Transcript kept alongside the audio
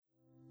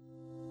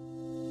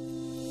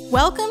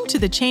Welcome to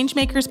the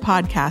Changemakers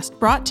podcast,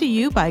 brought to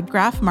you by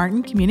Graf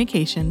Martin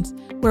Communications,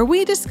 where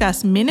we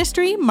discuss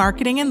ministry,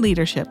 marketing, and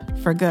leadership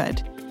for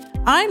good.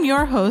 I'm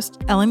your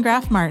host, Ellen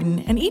Graf Martin,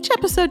 and each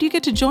episode you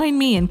get to join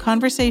me in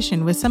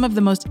conversation with some of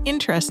the most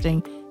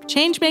interesting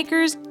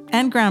changemakers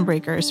and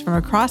groundbreakers from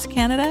across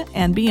Canada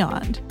and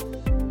beyond.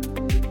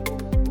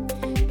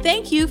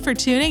 Thank you for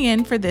tuning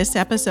in for this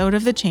episode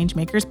of the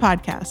Changemakers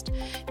podcast.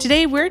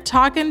 Today, we're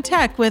talking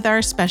tech with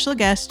our special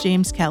guest,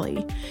 James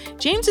Kelly.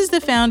 James is the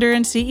founder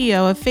and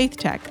CEO of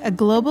FaithTech, a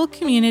global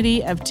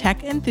community of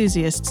tech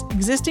enthusiasts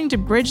existing to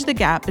bridge the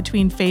gap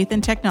between faith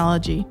and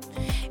technology.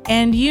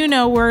 And you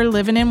know we're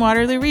living in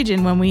Waterloo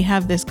region when we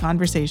have this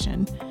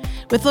conversation.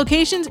 With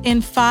locations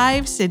in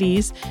 5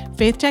 cities,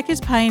 FaithTech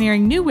is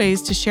pioneering new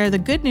ways to share the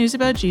good news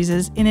about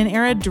Jesus in an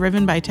era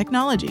driven by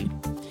technology.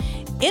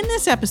 In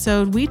this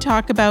episode, we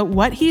talk about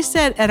what he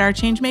said at our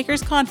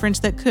Changemakers conference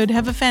that could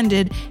have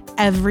offended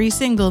every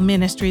single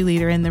ministry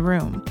leader in the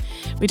room.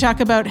 We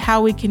talk about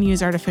how we can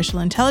use artificial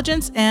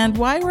intelligence and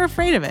why we're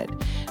afraid of it.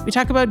 We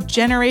talk about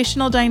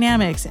generational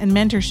dynamics and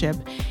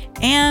mentorship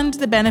and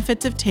the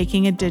benefits of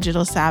taking a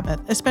digital Sabbath,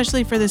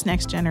 especially for this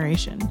next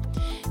generation.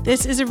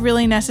 This is a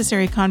really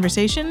necessary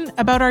conversation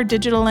about our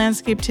digital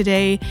landscape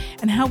today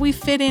and how we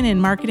fit in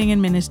marketing and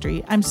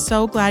ministry. I'm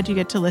so glad you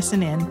get to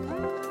listen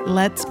in.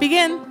 Let's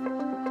begin.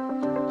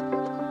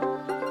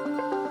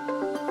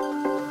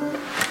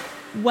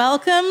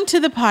 Welcome to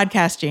the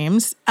podcast,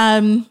 James.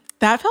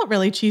 That felt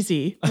really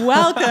cheesy.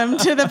 Welcome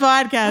to the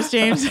podcast,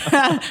 James.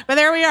 But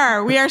there we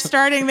are. We are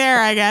starting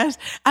there, I guess.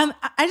 I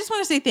just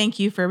want to say thank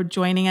you for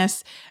joining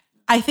us.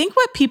 I think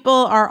what people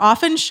are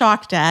often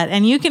shocked at,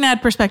 and you can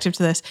add perspective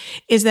to this,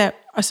 is that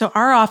so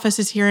our office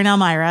is here in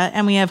Elmira,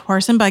 and we have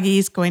horse and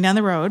buggies going down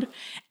the road,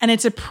 and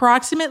it's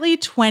approximately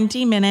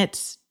 20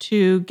 minutes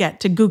to get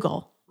to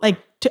Google, like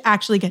to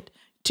actually get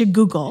to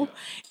Google,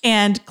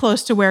 and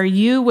close to where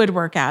you would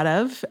work out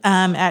of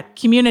at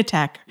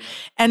Communitech.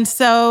 And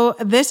so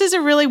this is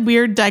a really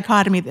weird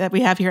dichotomy that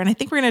we have here. And I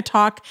think we're going to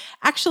talk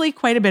actually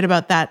quite a bit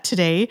about that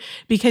today,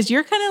 because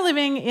you're kind of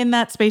living in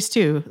that space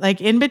too,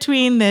 like in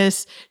between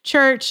this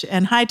church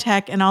and high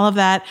tech and all of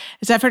that.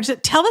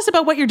 Tell us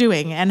about what you're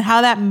doing and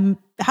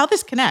how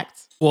this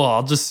connects. Well,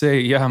 I'll just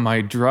say,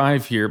 my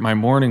drive here, my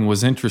morning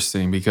was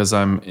interesting because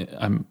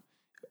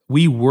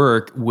we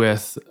work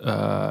with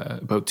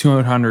about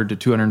 200 to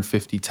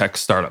 250 tech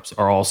startups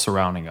are all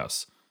surrounding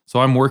us. So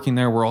I'm working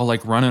there. We're all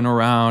like running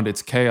around.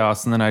 It's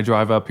chaos. And then I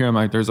drive up here. I'm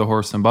like, there's a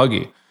horse and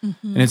buggy.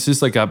 Mm-hmm. And it's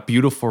just like a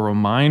beautiful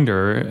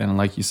reminder. And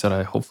like you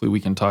said, hopefully we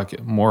can talk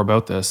more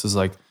about this, is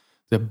like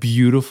the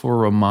beautiful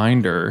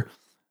reminder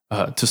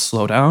to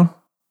slow down,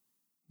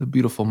 the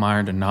beautiful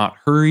reminder to not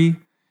hurry.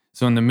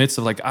 So in the midst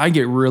of I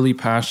get really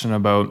passionate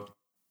about,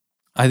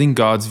 I think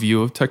God's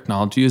view of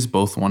technology is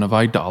both one of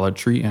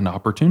idolatry and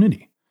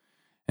opportunity.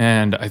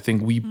 And I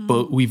think we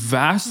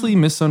vastly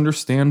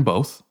misunderstand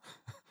both.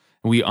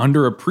 We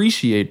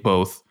underappreciate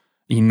both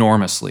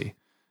enormously.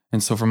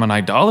 And so from an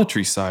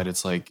idolatry side,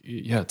 it's like,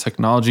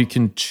 technology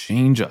can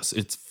change us.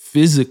 It's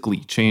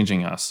physically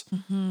changing us.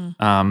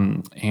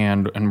 Mm-hmm.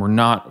 And we're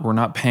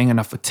not paying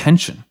enough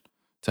attention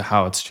to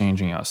how it's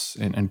changing us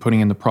and putting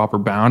in the proper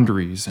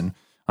boundaries and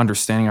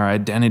understanding our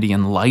identity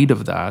in light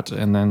of that.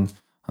 And then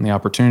on the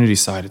opportunity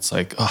side, it's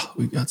like,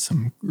 we've got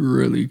some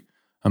really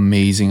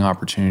amazing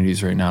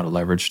opportunities right now to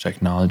leverage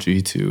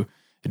technology to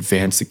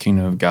advance the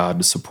kingdom of God,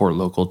 to support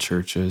local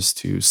churches,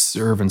 to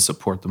serve and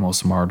support the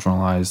most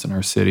marginalized in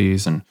our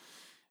cities.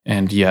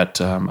 And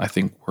yet, I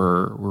think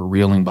we're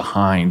reeling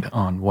behind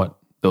on what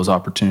those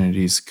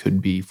opportunities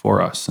could be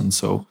for us. And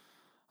so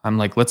I'm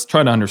like, let's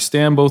try to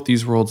understand both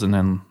these worlds and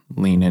then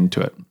lean into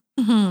it.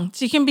 Mm-hmm.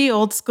 So you can be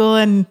old school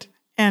and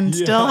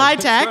still high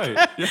tech.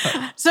 Right.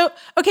 Yeah. So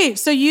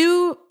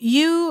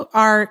you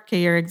are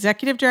you're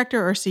executive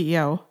director or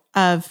CEO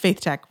of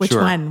FaithTech. Which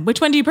one?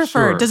 Which one do you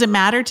prefer? Sure. Does it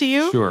matter to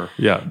you? Sure.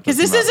 Yeah. Because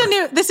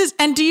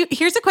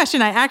here's a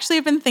question I actually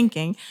have been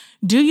thinking.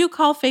 Do you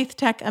call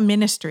FaithTech a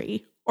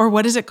ministry, or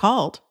what is it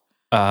called?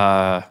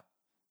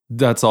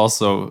 That's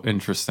also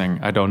interesting.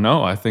 I don't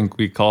know. I think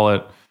we call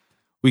it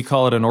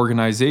an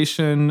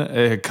organization,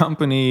 a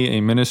company,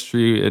 a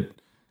ministry.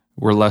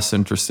 We're less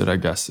interested, I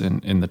guess,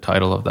 in the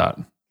title of that.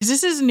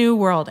 This is new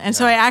world. And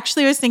so I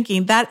actually was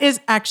thinking that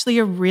is actually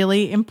a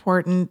really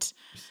important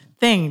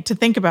thing to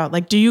think about.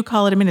 Like, do you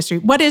call it a ministry?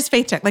 What is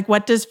FaithTech? Like,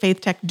 what does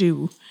FaithTech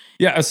do?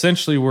 Yeah,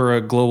 essentially, we're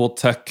a global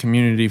tech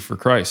community for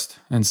Christ.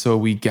 And so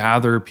we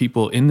gather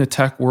people in the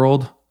tech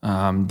world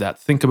that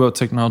think about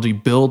technology,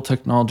 build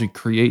technology,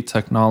 create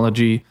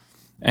technology,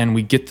 and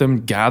we get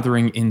them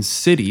gathering in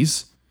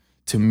cities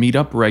to meet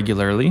up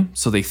regularly.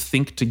 So they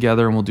think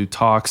together and we'll do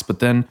talks, but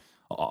then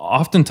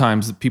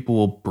oftentimes the people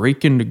will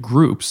break into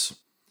groups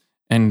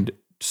and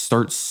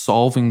start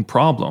solving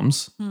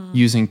problems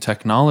using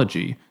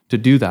technology to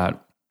do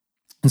that.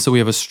 And so we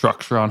have a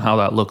structure on how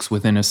that looks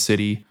within a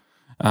city.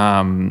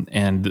 And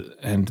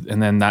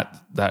then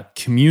that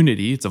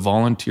community, it's a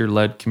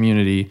volunteer-led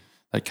community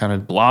that kind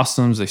of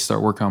blossoms. They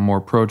start working on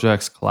more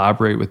projects,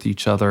 collaborate with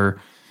each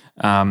other.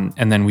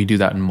 And then we do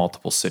that in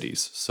multiple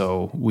cities.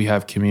 So we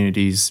have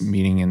communities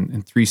meeting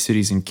in 3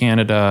 cities in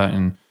Canada,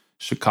 in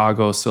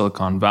Chicago,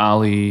 Silicon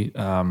Valley,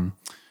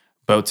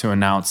 about to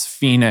announce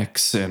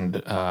Phoenix and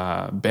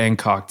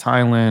Bangkok,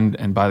 Thailand.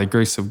 And by the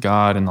grace of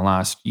God, in the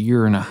last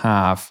year and a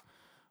half,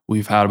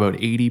 we've had about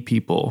 80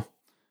 people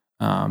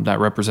that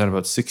represent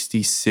about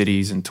 60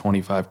 cities in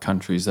 25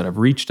 countries that have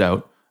reached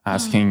out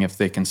asking if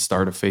they can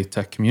start a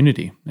FaithTech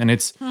community. And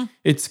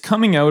it's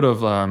coming out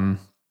of...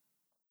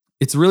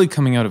 It's really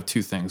coming out of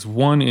 2 things.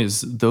 One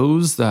is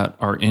those that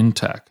are in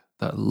tech,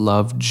 that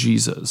love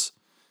Jesus,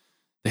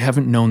 they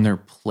haven't known their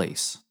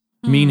place.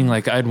 Meaning,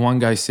 like, I had one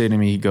guy say to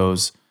me, he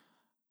goes,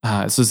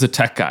 this is a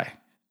tech guy.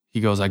 He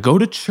goes, I go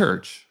to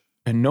church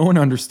and no one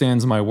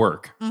understands my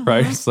work,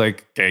 right? It's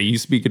like, okay, you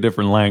speak a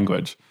different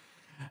language.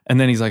 And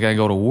then he's like, I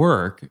go to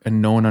work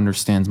and no one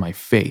understands my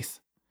faith.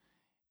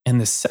 And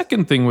the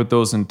second thing with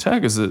those in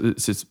tech is that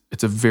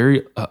it's a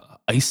very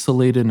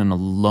isolated and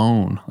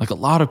alone. Like, a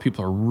lot of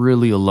people are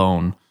really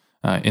alone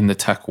in the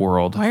tech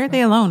world. Why are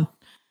they alone?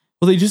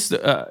 Well, they just,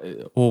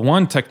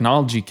 one,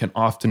 technology can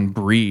often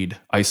breed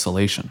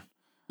isolation.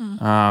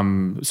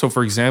 So,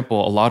 for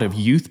example, a lot of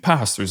youth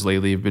pastors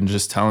lately have been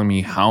just telling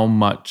me how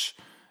much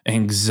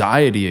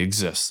anxiety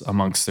exists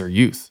amongst their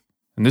youth.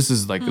 And this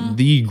is like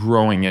the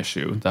growing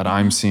issue that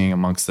I'm seeing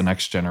amongst the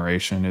next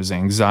generation is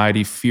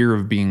anxiety, fear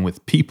of being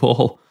with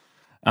people.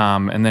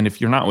 And then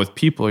if you're not with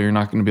people, you're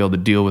not going to be able to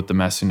deal with the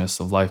messiness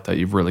of life that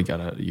you've really got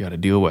to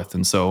deal with.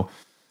 And so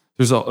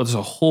there's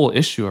a whole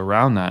issue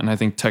around that. And I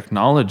think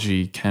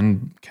technology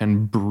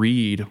can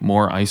breed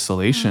more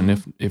isolation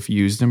if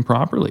used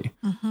improperly.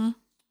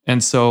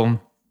 And so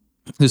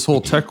this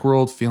whole tech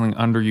world, feeling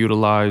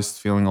underutilized,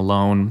 feeling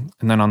alone.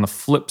 And then on the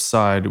flip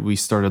side, we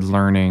started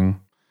learning,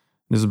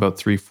 this is about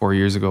 3-4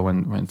 years ago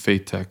when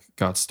FaithTech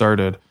got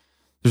started,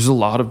 there's a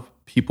lot of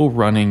people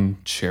running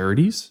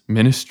charities,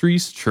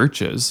 ministries,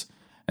 churches,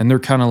 and they're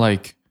kind of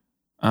like,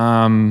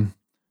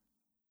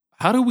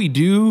 how do we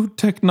do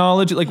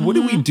technology? Like, what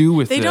do we do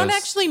with this? They don't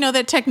actually know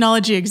that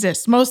technology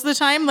exists. Most of the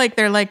time, like,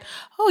 they're like,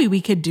 oh, we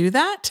could do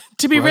that?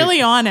 To be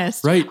really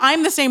honest. Right.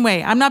 I'm the same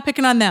way. I'm not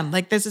picking on them.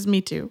 Like, this is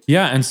me too.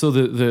 Yeah. And so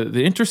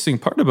the interesting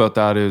part about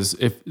that is,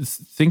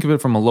 think of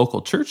it from a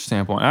local church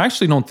standpoint, I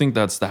actually don't think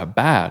that's that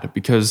bad,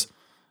 because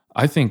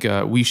I think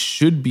we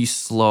should be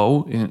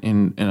slow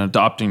in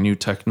adopting new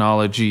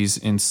technologies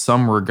in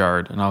some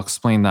regard. And I'll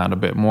explain that a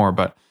bit more.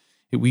 But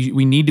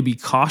we need to be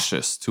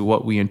cautious to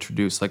what we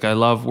introduce. Like,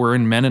 we're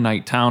in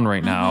Mennonite town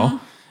right now.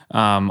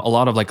 A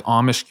lot of like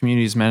Amish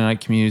communities,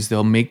 Mennonite communities,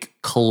 they'll make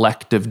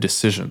collective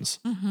decisions.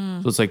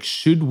 So it's like,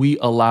 should we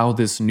allow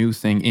this new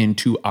thing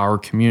into our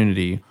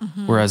community?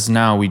 Whereas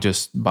now we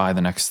just buy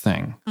the next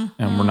thing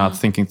and we're not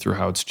thinking through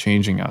how it's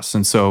changing us.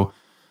 And so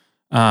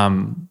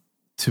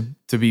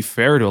to be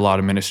fair to a lot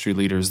of ministry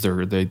leaders,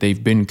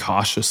 they've been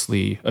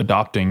cautiously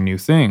adopting new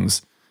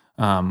things.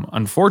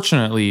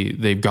 Unfortunately,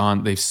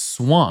 they've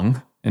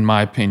swung, in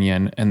my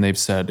opinion, and they've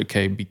said,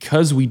 okay,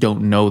 because we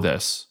don't know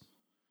this,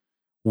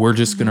 we're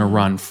just going to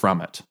run from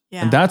it.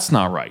 Yeah. And that's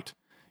not right.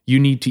 You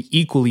need to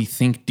equally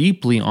think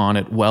deeply on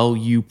it while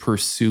you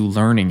pursue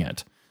learning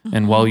it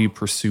and while you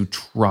pursue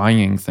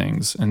trying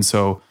things. And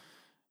so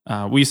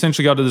we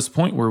essentially got to this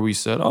point where we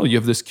said, oh, you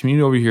have this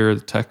community over here,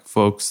 the tech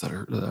folks that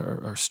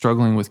are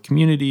struggling with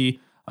community,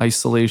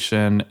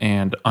 isolation,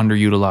 and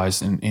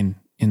underutilized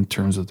in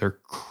terms of their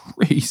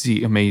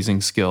crazy,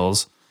 amazing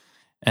skills.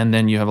 And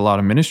then you have a lot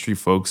of ministry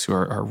folks who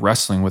are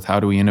wrestling with, how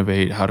do we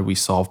innovate? How do we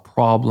solve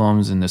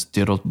problems in this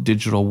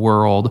digital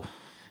world?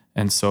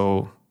 And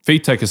so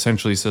FaithTech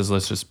essentially says,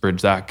 let's just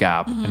bridge that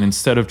gap. And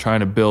instead of trying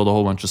to build a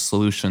whole bunch of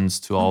solutions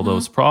to all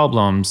those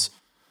problems,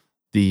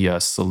 the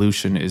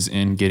solution is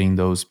in getting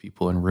those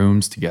people in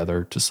rooms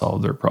together to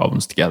solve their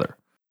problems together.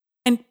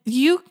 And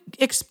you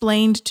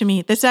explained to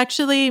me, this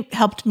actually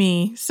helped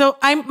me. So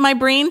my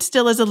brain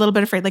still is a little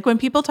bit afraid. Like, when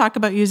people talk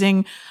about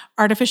using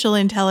artificial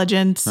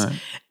intelligence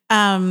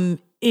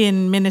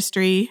in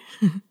ministry,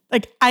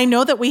 like, I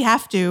know that we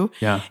have to,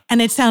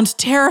 and it sounds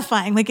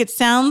terrifying. Like, it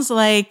sounds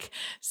like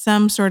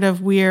some sort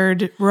of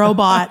weird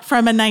robot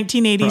from a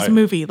 1980s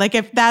movie. Like,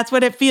 if that's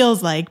what it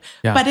feels like,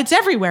 but it's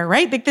everywhere,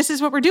 right? Like, this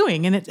is what we're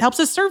doing, and it helps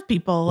us serve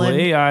people. Well,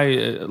 AI,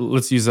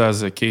 let's use that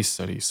as a case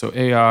study. So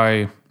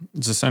AI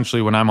is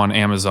essentially, when I'm on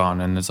Amazon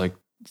and it's like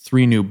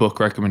 3 new book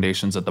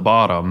recommendations at the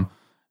bottom,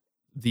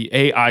 the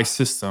AI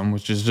system,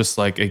 which is just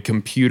like a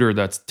computer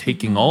that's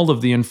taking all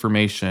of the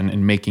information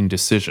and making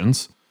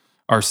decisions,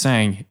 are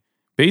saying,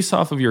 based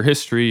off of your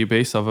history,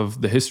 based off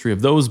of the history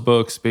of those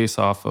books, based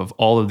off of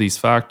all of these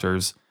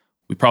factors,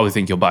 we probably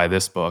think you'll buy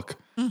this book.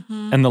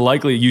 And the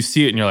likely you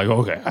see it and you're like,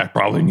 okay, I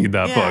probably need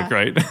that book,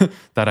 right?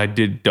 That I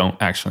don't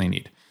actually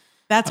need.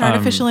 That's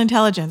artificial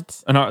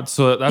intelligence. And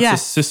so that's a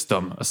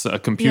system, a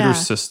computer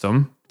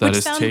system that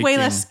Which sounds way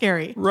less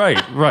scary.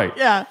 Right.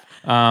 Yeah.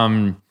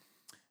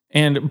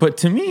 But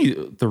to me,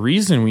 the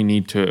reason we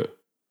need to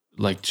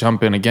like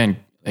jump in again,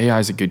 AI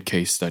is a good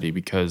case study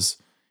because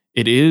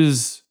it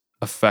is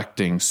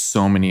affecting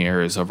so many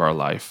areas of our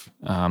life,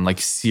 like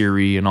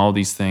Siri and all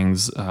these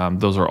things.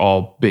 Those are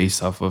all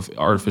based off of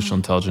artificial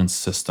intelligence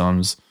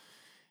systems.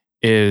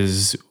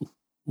 It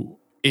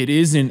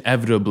is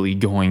inevitably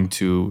going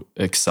to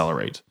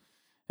accelerate.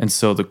 And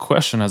so the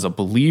question as a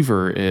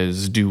believer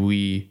is, do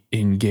we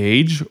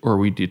engage or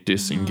we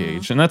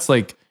disengage? And that's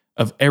like,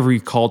 of every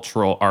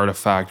cultural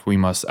artifact, we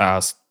must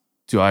ask,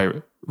 do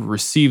I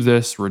receive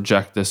this,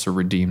 reject this, or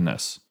redeem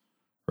this?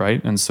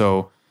 Right? And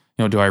so,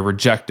 do I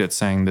reject it,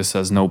 saying this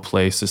has no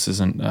place, this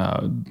isn't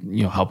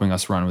helping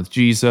us run with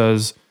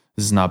Jesus,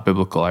 this is not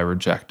biblical, I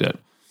reject it.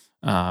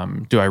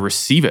 Do I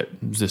receive it?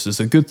 This is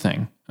a good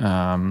thing.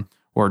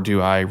 Or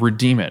do I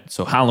redeem it?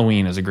 So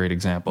Halloween is a great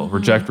example.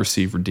 Reject,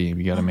 receive, redeem.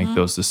 You got to make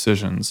those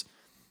decisions.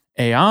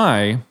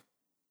 AI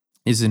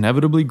is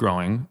inevitably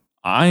growing.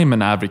 I am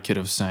an advocate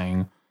of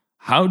saying,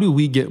 how do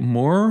we get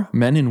more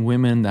men and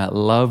women that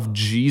love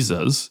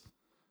Jesus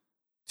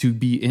to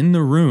be in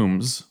the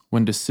rooms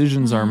when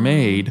decisions are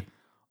made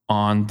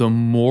on the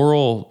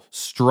moral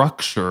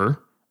structure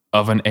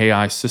of an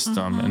AI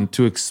system? And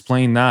to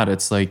explain that,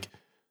 it's like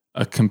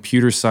a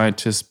computer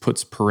scientist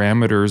puts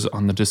parameters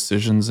on the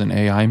decisions an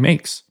AI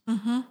makes.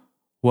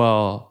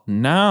 Well,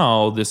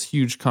 now this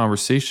huge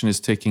conversation is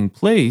taking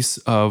place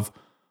of,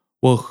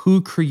 well,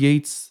 who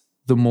creates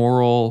the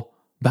moral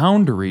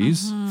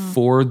boundaries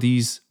for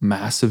these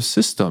massive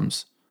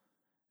systems?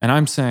 And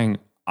I'm saying,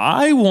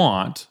 I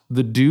want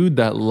the dude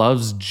that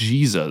loves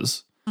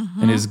Jesus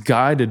and is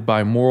guided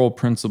by moral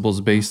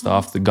principles based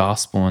off the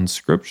gospel and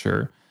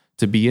scripture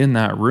to be in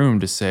that room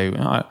to say,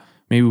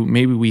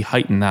 maybe we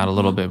heighten that a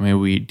little bit, maybe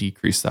we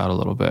decrease that a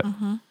little bit.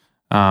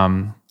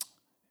 And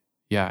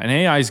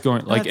AI is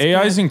going, like,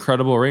 AI is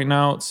incredible right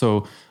now.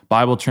 So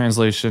Bible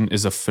translation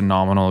is a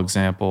phenomenal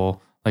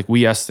example. Like,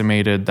 we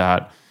estimated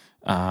that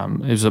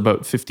it was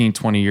about 15,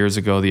 20 years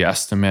ago, the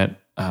estimate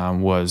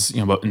was,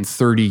 about in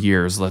 30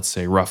 years, let's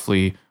say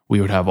roughly,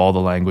 we would have all the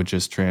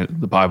languages,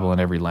 the Bible in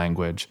every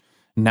language.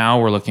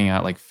 Now we're looking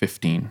at like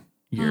 15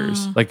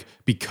 years. Like,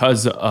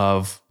 because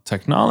of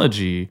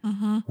technology,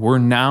 we're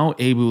now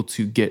able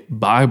to get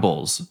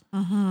Bibles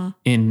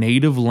in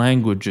native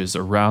languages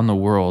around the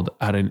world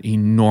at an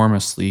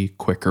enormously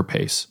quicker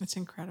pace. It's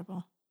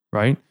incredible.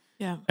 Right?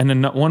 Yeah. And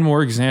then one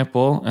more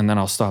example, and then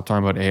I'll stop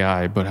talking about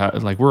AI.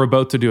 But we're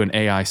about to do an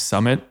AI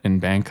summit in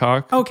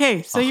Bangkok.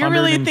 Okay, so you're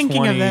really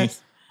thinking of this.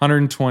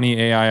 120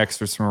 AI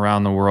experts from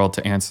around the world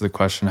to answer the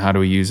question, how do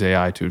we use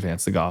AI to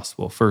advance the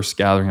gospel? First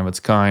gathering of its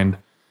kind.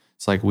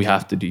 It's like we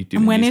have to do.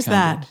 And when is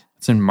that?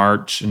 It's in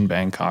March in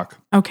Bangkok.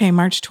 Okay,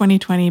 March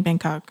 2020,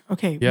 Bangkok.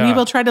 Okay, we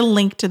will try to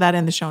link to that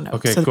in the show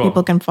notes so that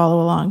people can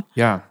follow along.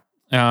 Yeah.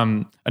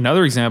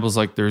 Another example is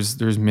like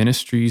there's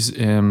ministries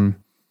in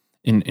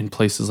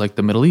places like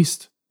the Middle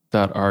East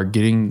that are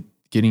getting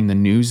the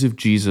news of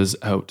Jesus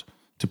out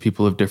to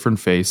people of different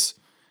faiths,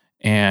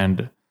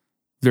 and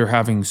they're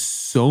having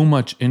so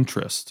much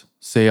interest.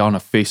 Say on a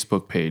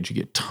Facebook page, you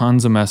get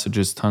tons of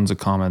messages, tons of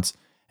comments,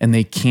 and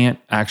they can't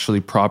actually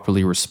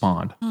properly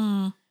respond.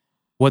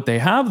 What they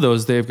have, though,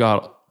 is they've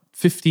got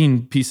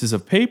 15 pieces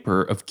of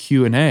paper of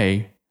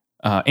Q&A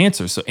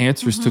answers, so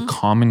answers to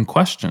common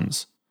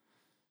questions.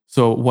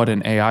 So what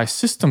an AI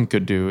system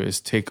could do is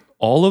take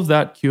all of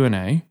that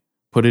Q&A,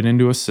 put it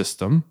into a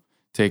system,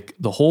 take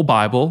the whole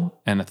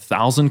Bible and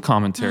 1,000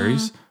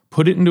 commentaries,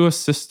 put it into a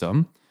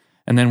system,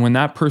 and then when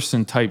that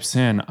person types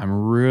in, I'm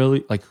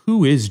really like,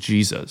 who is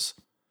Jesus?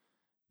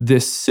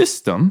 This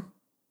system,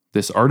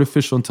 this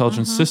artificial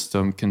intelligence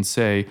system can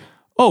say,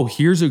 oh,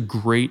 here's a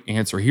great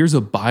answer. Here's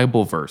a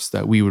Bible verse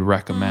that we would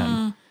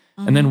recommend.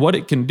 And then what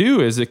it can do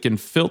is it can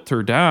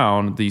filter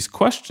down these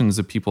questions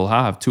that people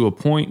have to a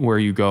point where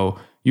you go,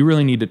 you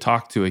really need to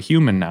talk to a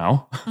human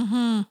now.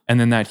 And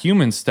then that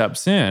human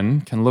steps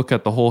in, can look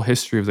at the whole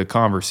history of the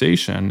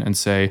conversation and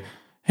say,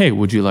 hey,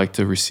 would you like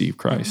to receive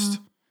Christ?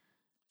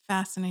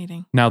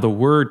 Fascinating. Now, the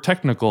word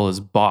technical is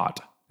bot.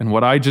 And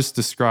what I just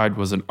described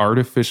was an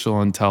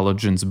artificial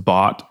intelligence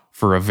bot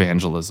for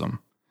evangelism.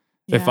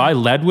 Yeah. If I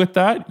led with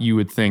that, you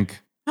would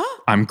think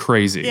I'm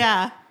crazy.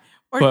 Yeah.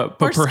 But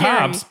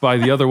perhaps scary. By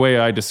the other way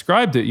I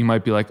described it, you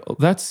might be like, oh,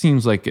 that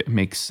seems like it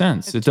makes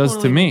sense. It does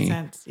to me. Makes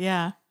sense.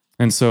 Yeah.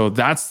 And so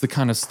that's the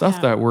kind of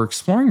stuff that we're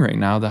exploring right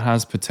now that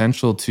has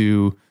potential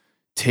to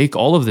take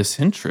all of this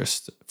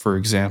interest, for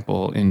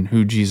example, in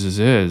who Jesus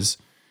is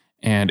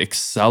and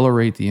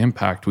accelerate the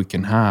impact we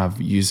can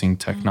have using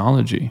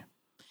technology.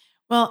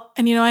 Well,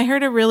 and I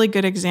heard a really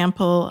good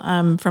example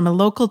from a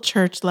local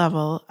church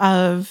level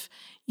of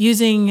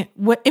using,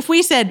 if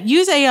we said,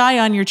 use AI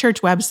on your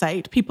church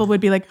website, people would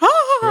be like,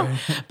 Right.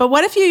 But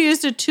what if you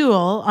used a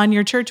tool on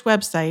your church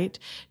website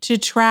to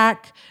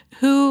track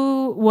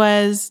who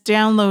was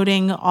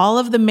downloading all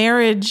of the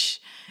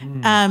marriage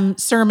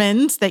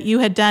sermons that you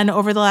had done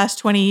over the last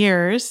 20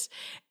 years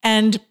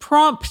and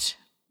prompt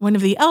one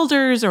of the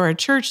elders or a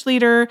church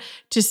leader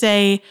to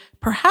say,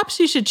 perhaps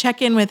you should check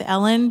in with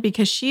Ellen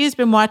because she has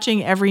been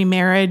watching every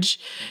marriage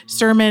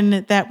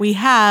sermon that we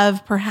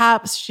have.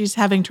 Perhaps she's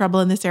having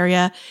trouble in this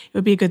area. It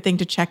would be a good thing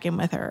to check in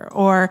with her.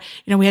 Or,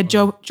 we had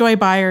Joy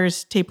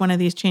Byers tape one of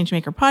these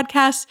Changemaker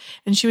podcasts,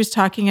 and she was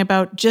talking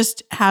about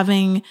just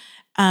having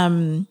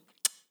a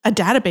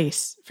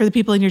database for the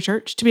people in your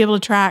church to be able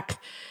to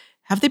track,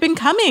 have they been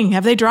coming?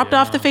 Have they dropped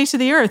off the face of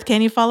the earth?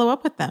 Can you follow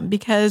up with them?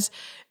 Because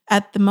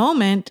at the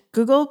moment,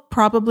 Google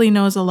probably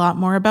knows a lot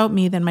more about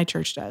me than my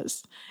church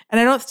does. And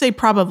I don't say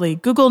probably.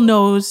 Google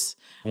knows.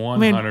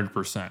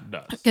 100%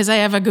 does. Because I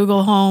have a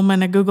Google Home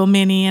and a Google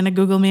Mini and a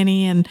Google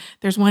Mini, and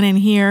there's one in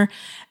here.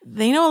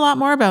 They know a lot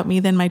more about me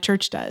than my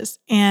church does.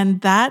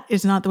 And that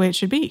is not the way it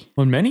should be.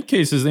 Well, in many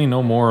cases, they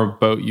know more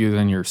about you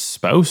than your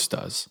spouse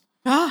does.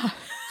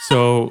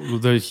 So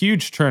the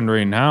huge trend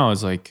right now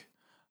is like,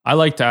 I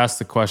like to ask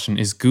the question,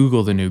 is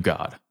Google the new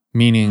God?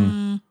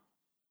 Meaning,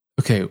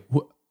 okay,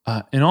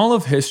 in all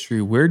of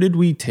history, where did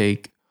we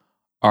take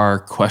our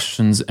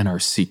questions and our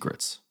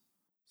secrets?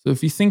 So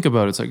if you think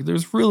about it, it's like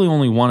there's really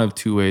only one of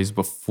two ways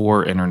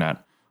before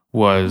internet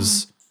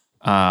was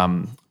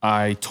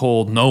I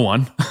told no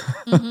one.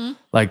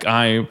 Like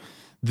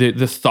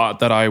the thought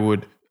that I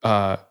would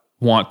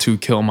want to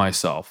kill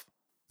myself.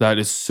 That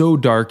is so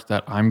dark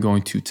that I'm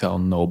going to tell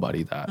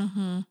nobody that.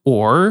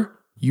 Or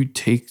you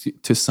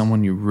take to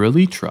someone you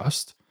really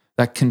trust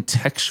that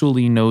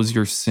contextually knows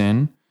your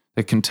sin,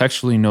 that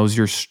contextually knows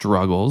your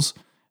struggles,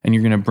 and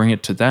you're going to bring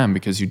it to them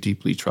because you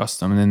deeply trust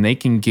them. And then they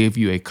can give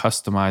you a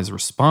customized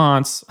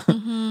response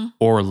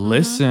or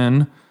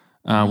listen,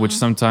 which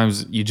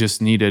sometimes you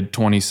just needed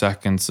 20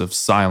 seconds of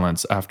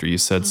silence after you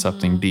said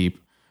something deep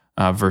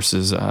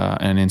versus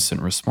an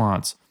instant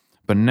response.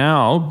 But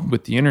now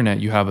with the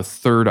internet, you have a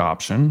third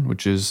option,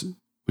 which is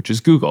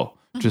Google,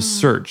 which is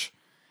search.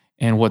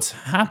 And what's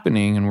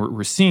happening, and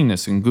we're seeing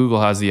this, and Google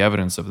has the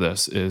evidence of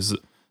this, is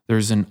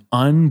there's an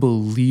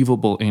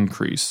unbelievable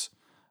increase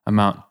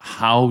amount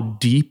how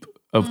deep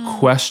of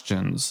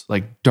questions,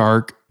 like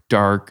dark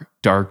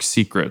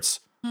secrets,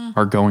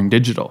 are going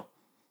digital.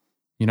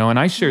 And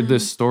I shared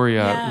this story,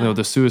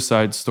 the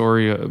suicide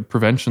story,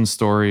 prevention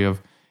story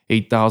of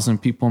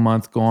 8,000 people a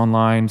month go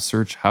online,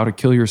 search how to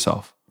kill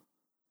yourself,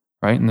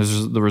 right? And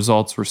the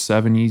results were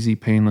 7 easy,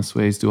 painless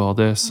ways to do all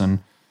this.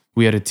 And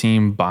we had a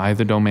team buy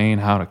the domain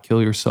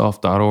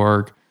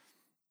howtokillyourself.org,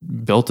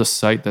 built a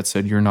site that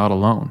said you're not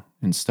alone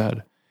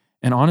instead.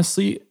 And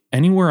honestly,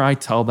 anywhere I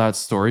tell that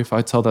story, if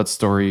I tell that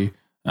story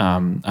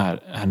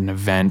at an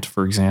event,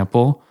 for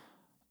example,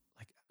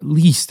 like at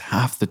least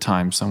half the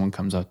time someone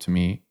comes up to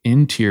me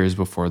in tears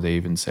before they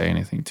even say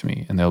anything to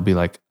me. And they'll be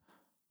like,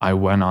 I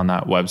went on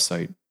that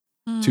website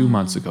 2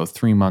 months ago,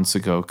 3 months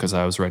ago, because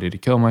I was ready to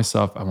kill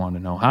myself. I want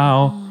to know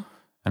how.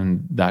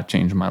 And that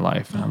changed my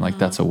life. And I'm like,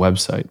 that's a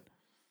website.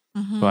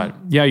 But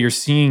yeah, you're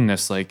seeing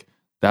this, like,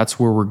 that's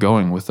where we're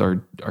going with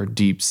our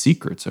deep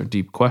secrets, our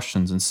deep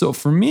questions. And so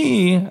for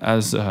me,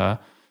 as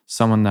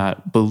someone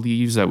that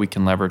believes that we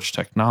can leverage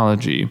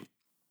technology,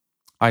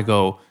 I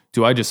go,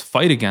 do I just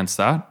fight against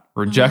that,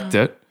 reject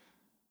it,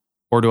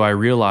 or do I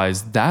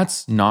realize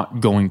that's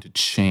not going to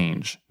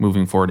change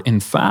moving forward? In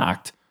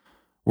fact,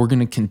 we're going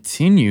to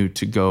continue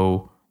to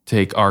go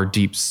take our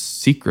deep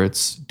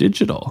secrets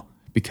digital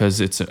because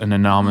it's an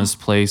anonymous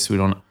place.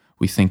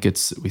 We think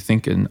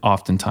and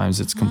oftentimes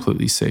it's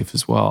completely safe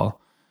as well.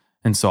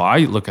 And so I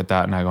look at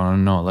that and I go,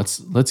 no,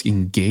 let's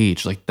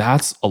engage. Like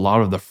that's a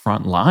lot of the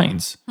front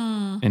lines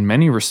in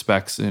many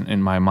respects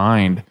in my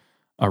mind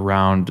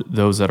around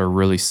those that are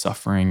really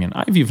suffering. And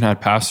I've even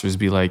had pastors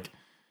be like,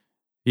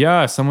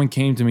 yeah, someone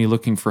came to me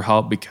looking for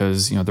help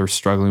because, they're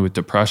struggling with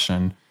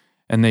depression.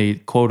 And they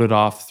quoted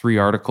off 3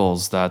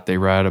 articles that they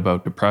read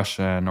about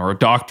depression, or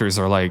doctors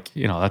are like,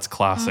 that's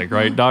classic,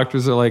 right?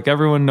 Doctors are like,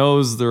 everyone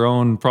knows their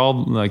own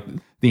problem, like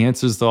the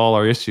answers to all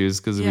our issues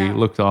because we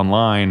looked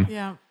online.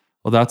 Yeah.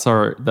 Well,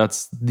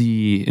 that's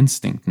the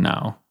instinct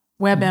now.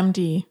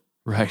 WebMD.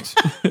 Right.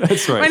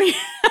 That's right.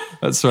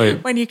 That's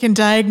right. When you can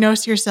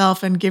diagnose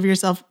yourself and give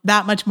yourself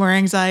that much more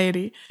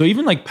anxiety. So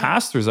even like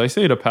pastors, I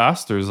say to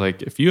pastors,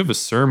 like if you have a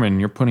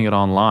sermon, you're putting it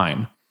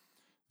online,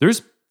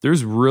 there's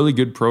really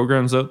good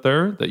programs out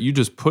there that you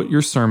just put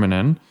your sermon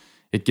in.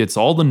 It gets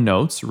all the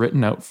notes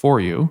written out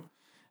for you.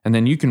 And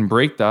then you can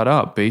break that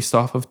up based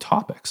off of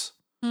topics.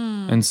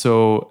 And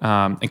so,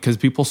 because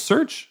people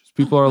search,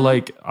 people are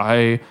like,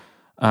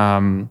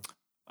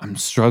 I'm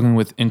struggling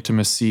with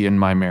intimacy in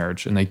my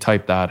marriage. And they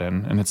type that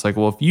in. And it's like,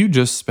 well, if you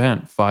just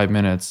spent 5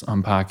 minutes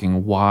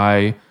unpacking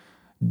why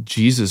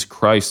Jesus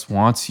Christ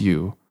wants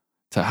you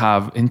to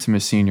have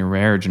intimacy in your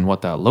marriage and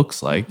what that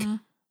looks like,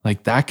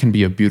 like that can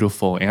be a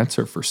beautiful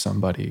answer for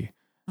somebody.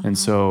 And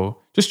so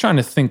just trying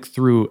to think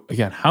through,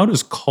 again, how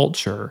does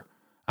culture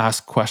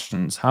ask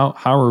questions? How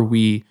are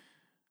we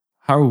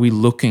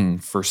looking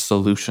for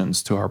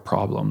solutions to our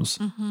problems?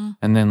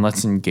 And then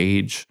let's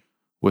engage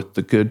with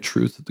the good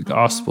truth of the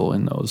gospel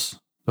in those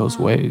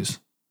ways.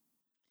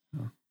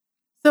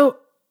 So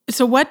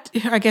So what,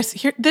 I guess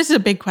here, this is a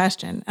big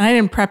question, and I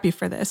didn't prep you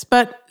for this,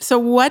 but so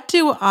what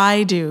do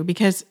I do?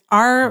 Because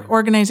our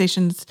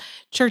organizations,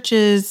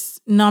 churches,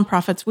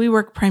 nonprofits, we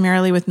work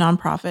primarily with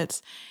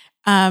nonprofits.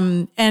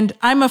 And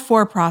I'm a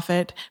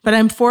for-profit, but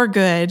I'm for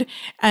good.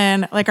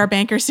 And like our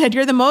banker said,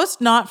 you're the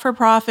most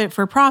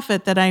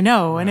not-for-profit that I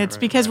know. And it's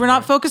because we're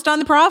not focused on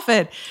the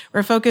profit.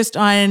 We're focused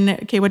on,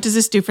 okay, what does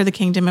this do for the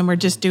kingdom? And we're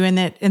just doing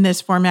it in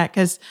this format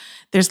because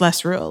there's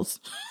less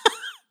rules.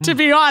 To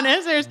be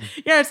honest,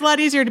 it's a lot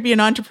easier to be an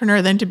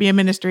entrepreneur than to be a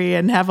ministry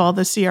and have all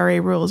the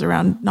CRA rules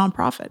around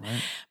nonprofit.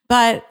 Right.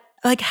 But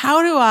like,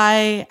 how do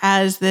I,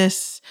 as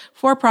this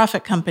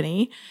for-profit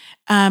company,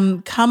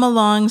 come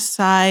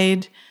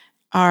alongside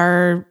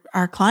our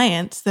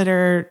clients that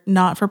are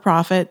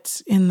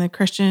not-for-profits in the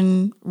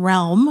Christian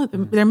realm,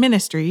 their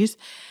ministries,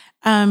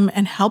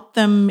 and help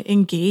them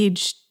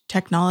engage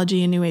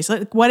technology in new ways?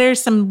 Like, what are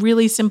some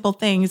really simple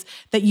things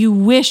that you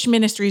wish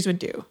ministries would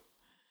do?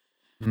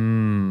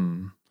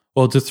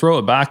 Well, to throw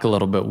it back a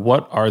little bit,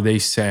 what are they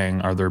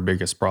saying are their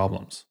biggest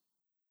problems?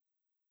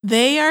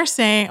 They are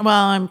saying,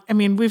 well, I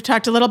mean, we've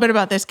talked a little bit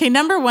about this. Okay,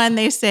 number one,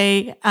 they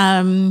say,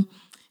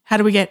 how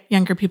do we get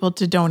younger people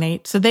to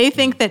donate? So they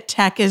think that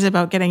tech is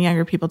about getting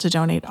younger people to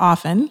donate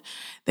often.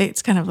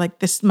 It's kind of like,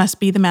 this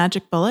must be the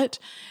magic bullet.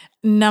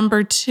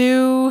 Number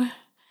two,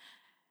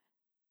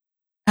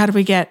 how do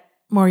we get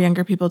more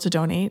younger people to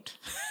donate?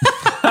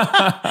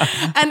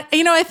 And,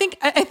 I think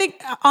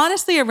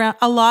honestly, around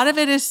a lot of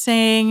it is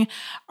saying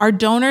our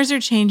donors are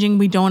changing.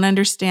 We don't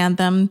understand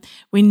them.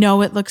 We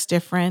know it looks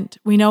different.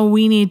 We know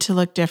we need to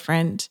look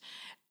different.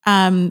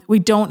 We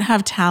don't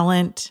have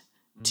talent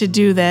to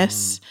do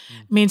this.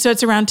 I mean, so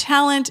it's around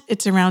talent,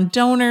 it's around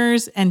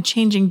donors and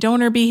changing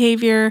donor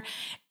behavior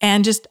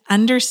and just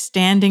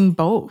understanding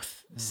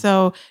both.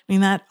 So, I mean,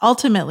 that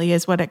ultimately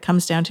is what it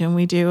comes down to. And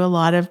we have a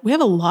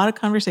lot of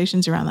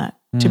conversations around that,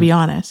 to be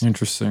honest.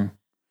 Interesting.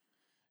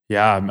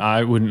 Yeah,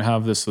 I wouldn't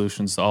have the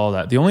solutions to all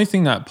that. The only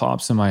thing that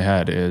pops in my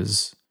head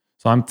is,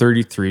 so I'm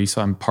 33,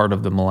 so I'm part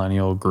of the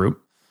millennial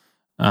group.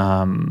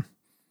 I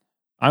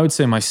would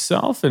say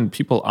myself and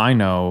people I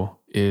know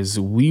is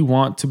we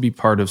want to be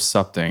part of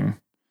something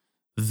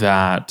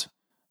that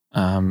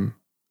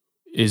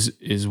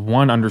is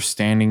one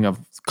understanding of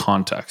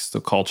context,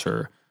 the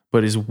culture,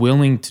 but is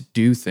willing to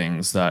do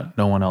things that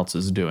no one else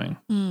is doing.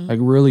 Like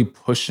really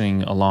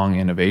pushing along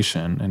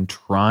innovation and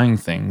trying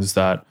things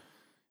that,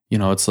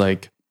 it's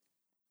like,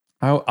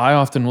 I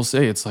often will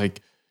say, it's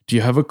like, do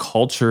you have a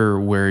culture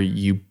where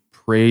you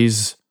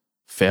praise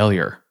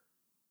failure?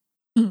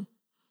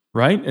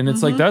 Right? And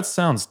it's like, that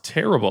sounds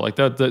terrible. Like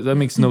that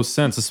makes no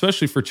sense,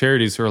 especially for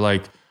charities who are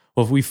like,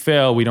 well, if we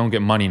fail, we don't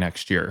get money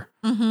next year.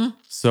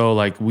 So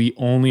like, we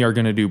only are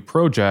going to do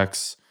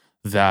projects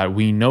that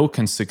we know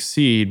can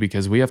succeed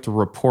because we have to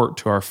report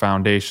to our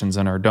foundations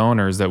and our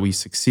donors that we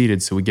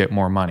succeeded so we get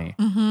more money.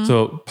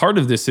 So part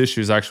of this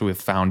issue is actually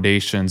with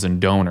foundations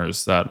and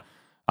donors that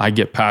I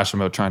get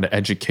passionate about trying to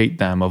educate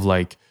them of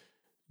like,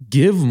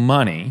 give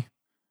money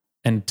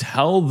and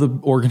tell the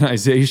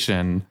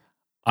organization,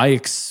 I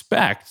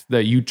expect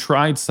that you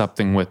tried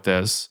something with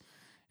this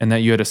and that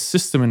you had a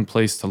system in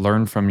place to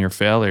learn from your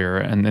failure.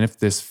 And then if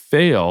this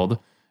failed,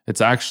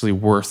 it's actually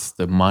worth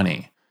the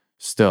money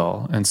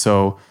still. And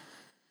so...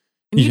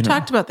 And you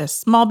talked about this,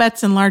 small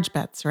bets and large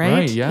bets, right?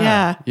 Right,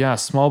 yeah.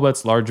 Small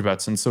bets, large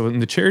bets. And so in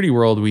the charity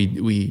world,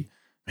 we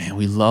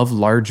love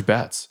large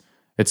bets.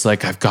 It's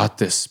like, I've got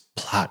this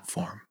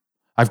platform.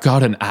 I've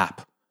got an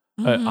app.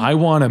 I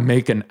want to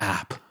make an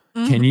app.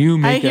 Can you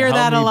make it? I hear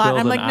that a lot.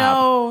 I'm like,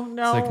 no.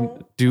 It's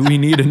like, do we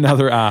need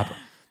another app?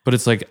 But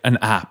it's like an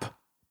app.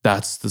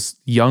 That's this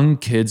young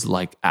kids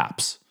like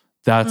apps.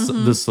 That's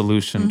the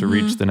solution to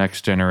reach the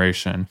next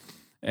generation.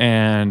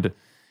 And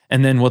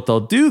then what they'll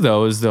do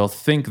though is they'll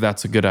think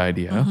that's a good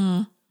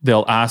idea.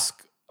 They'll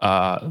ask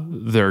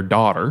their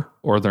daughter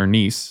or their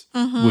niece,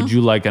 would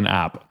you like an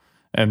app?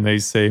 And they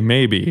say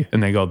maybe.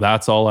 And they go,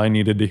 that's all I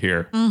needed to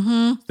hear.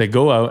 They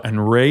go out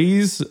and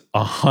raise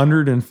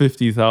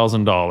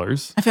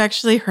 $150,000. I've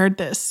actually heard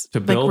this. To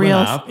build an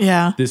app.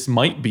 Yeah. This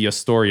might be a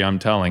story I'm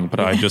telling,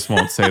 but I just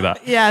won't say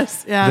that.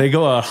 Yes. Yeah. They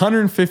go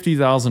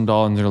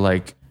 $150,000 and they're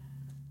like,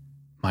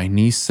 my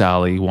niece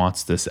Sally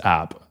wants this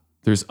app.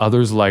 There's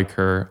others like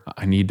her.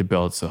 I need to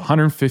build. So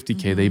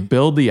 $150K, they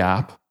build the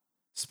app,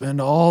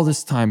 spend all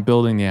this time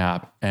building the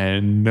app,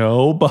 and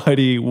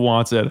nobody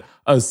wants it,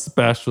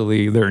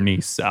 especially their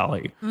niece,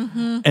 Sally.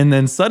 And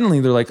then suddenly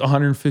they're like,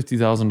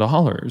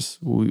 $150,000.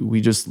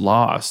 We just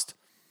lost.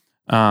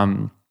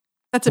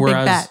 That's a big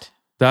bet.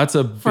 That's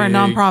for a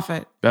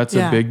nonprofit. That's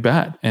a big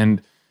bet.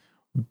 And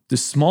the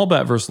small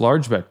bet versus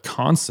large bet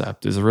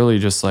concept is really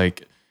just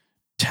like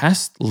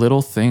test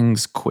little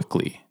things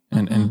quickly.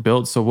 And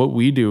build. So what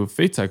we do at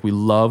FaithTech, we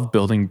love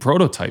building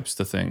prototypes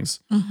to things.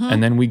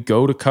 And then we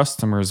go to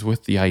customers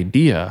with the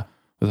idea,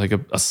 with like a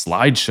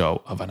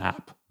slideshow of an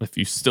app. If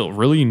you still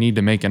really need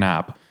to make an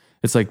app,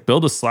 it's like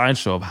build a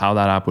slideshow of how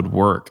that app would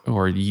work.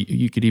 Or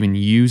you could even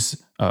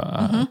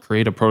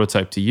create a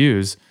prototype to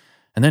use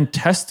and then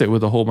test it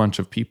with a whole bunch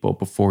of people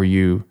before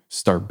you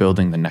start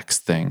building the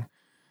next thing.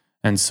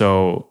 And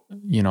so,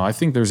 I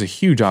think there's a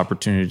huge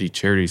opportunity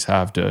charities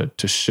have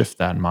to shift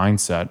that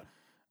mindset.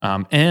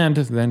 And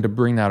then to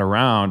bring that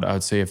around, I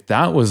would say if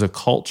that was a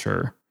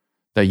culture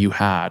that you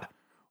had,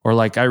 or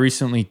like I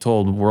recently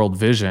told World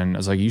Vision, I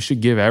was like, you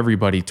should give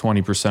everybody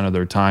 20% of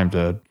their time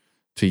to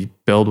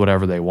build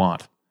whatever they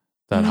want.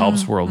 That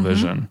helps World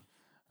Vision.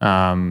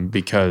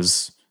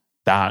 Because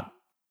that,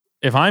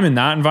 if I'm in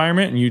that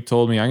environment and you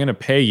told me I'm going to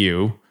pay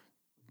you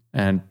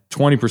and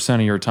 20%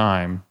 of your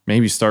time,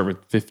 maybe start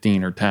with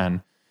 15 or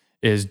 10,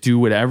 is do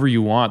whatever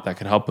you want that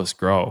could help us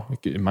grow.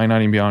 It might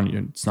not even be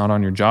it's not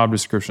on your job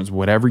descriptions,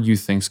 whatever you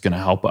think is going to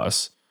help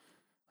us.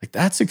 Like,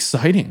 that's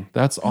exciting.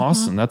 That's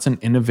awesome. That's an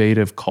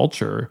innovative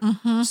culture.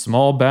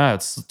 Small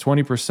bets,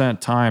 20%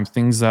 time,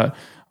 things that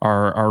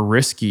are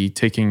risky,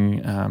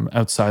 taking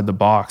outside the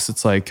box.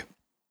 It's like,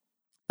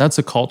 that's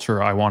a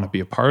culture I want to be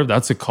a part of.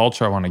 That's a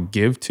culture I want to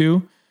give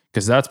to,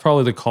 because that's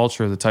probably the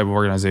culture, the type of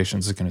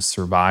organizations that are going to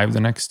survive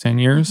the next 10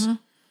 years.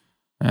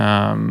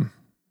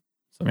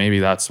 So maybe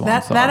that's one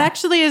that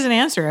actually is an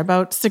answer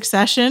about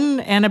succession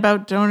and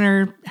about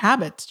donor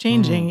habits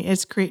changing.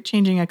 Is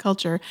changing a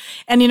culture.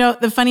 And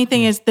the funny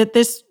thing is that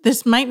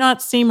this might not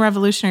seem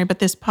revolutionary, but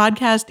this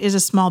podcast is a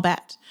small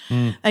bet.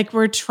 Like,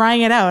 we're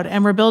trying it out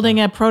and we're building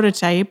a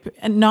prototype,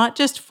 and not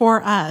just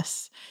for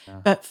us,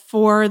 but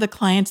for the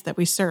clients that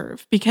we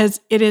serve.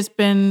 Because it has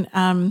been,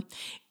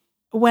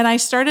 when I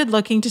started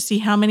looking to see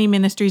how many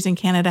ministries in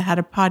Canada had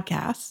a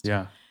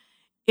podcast,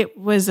 it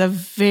was a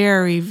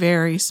very,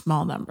 very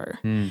small number.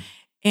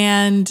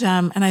 And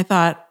I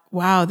thought,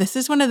 wow, this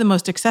is one of the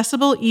most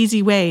accessible,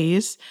 easy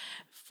ways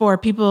for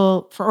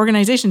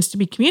organizations to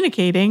be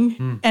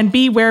communicating and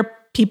be where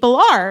people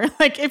are.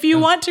 Like, if you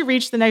want to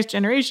reach the next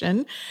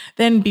generation,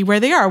 then be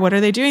where they are. What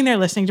are they doing? They're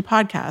listening to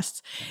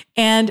podcasts.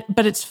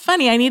 But it's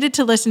funny, I needed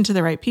to listen to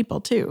the right people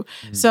too.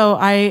 So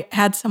I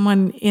had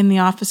someone in the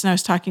office and I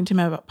was talking to him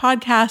about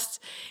podcasts,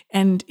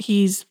 and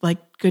he's like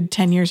good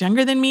 10 years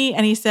younger than me.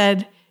 And he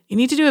said, you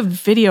need to do a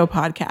video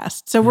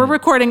podcast. So we're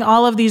recording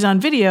all of these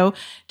on video,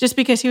 just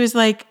because he was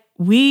like,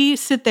 we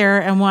sit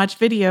there and watch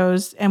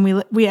videos, and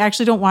we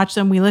actually don't watch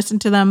them. We listen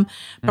to them,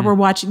 but we're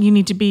watching. You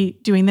need to be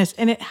doing this.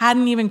 And it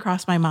hadn't even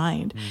crossed my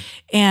mind.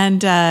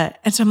 And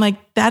so I'm like,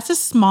 that's a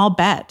small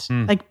bet.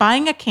 Like,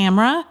 buying a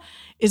camera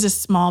is a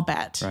small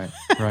bet.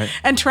 Right.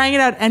 And trying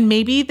it out. And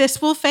maybe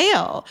this will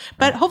fail,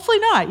 but hopefully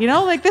not,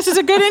 like, this is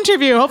a good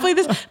interview. Hopefully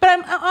this, but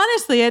I'm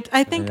honestly,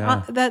 I think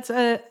that's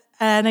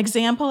an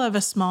example of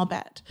a small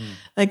bet.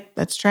 Like,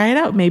 let's try it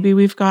out. Maybe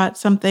we've got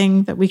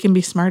something that we can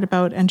be smart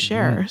about and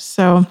share.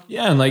 So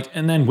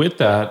and then with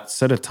that,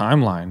 set a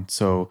timeline.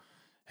 So,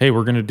 hey,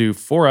 we're going to do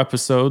 4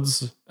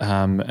 episodes,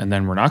 and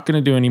then we're not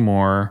going to do any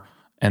more.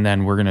 And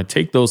then we're going to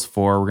take those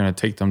 4, we're going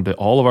to take them to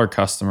all of our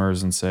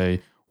customers and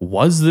say,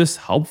 was this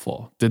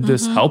helpful? Did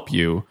this help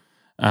you?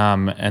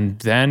 And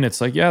then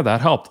it's like, yeah,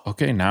 that helped.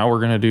 Okay, now we're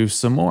going to do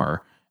some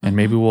more. And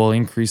maybe we'll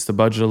increase the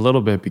budget a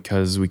little bit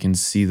because we can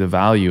see the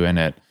value in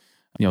it.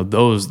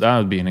 That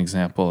would be an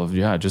example of,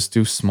 just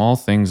do small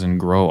things and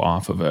grow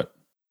off of it.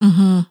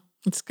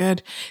 It's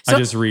good. So, I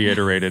just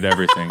reiterated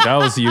everything. That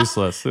was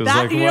useless. It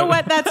was know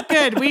what? That's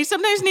good. We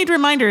sometimes need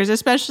reminders,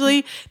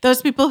 especially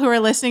those people who are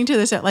listening to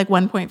this at like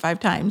 1.5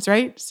 times,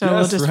 right? So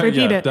we'll just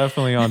repeat it.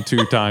 Definitely on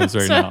 2 times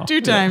right now.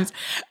 2 times.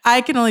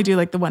 I can only do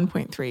like the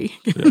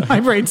 1.3. My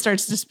brain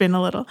starts to spin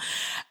a little.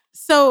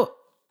 So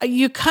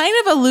you kind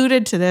of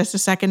alluded to this a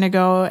second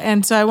ago,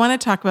 and so I want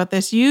to talk about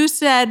this. You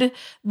said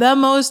the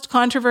most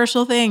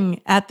controversial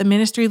thing at the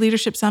Ministry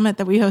Leadership Summit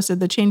that we hosted,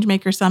 the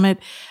Changemaker Summit,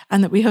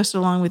 and that we hosted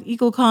along with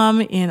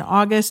EagleCom in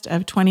August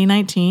of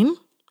 2019.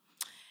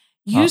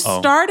 You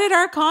started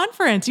our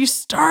conference. You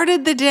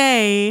started the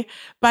day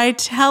by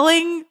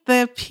telling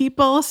the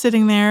people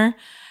sitting there,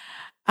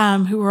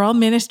 who were all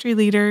ministry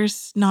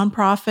leaders,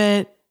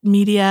 nonprofit,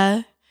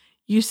 media,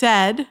 you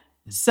said,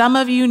 some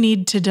of you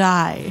need to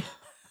die.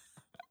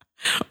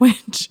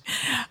 Which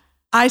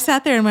I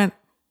sat there and went,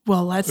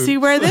 well, let's see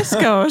where this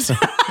goes.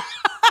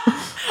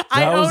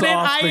 I own it.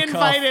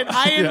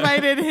 I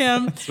invited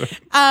him.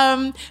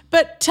 Right.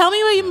 But tell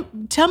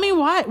me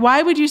why.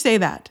 Why would you say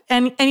that?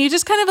 And you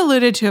just kind of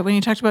alluded to it when you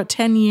talked about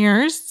 10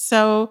 years.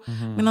 So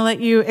I'm going to let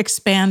you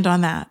expand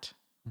on that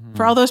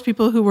for all those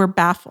people who were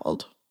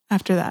baffled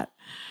after that.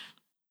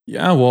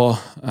 Yeah, well,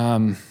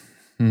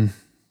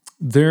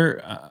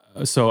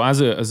 so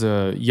as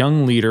a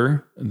young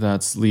leader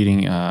that's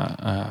leading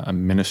a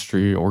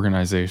ministry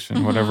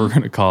organization, whatever we're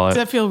going to call it. Does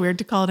that feel weird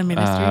to call it a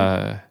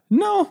ministry?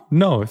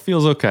 No, it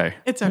feels okay.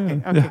 It's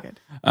okay. Okay,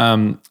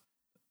 good.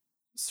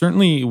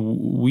 Certainly,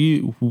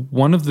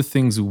 one of the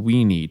things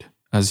we need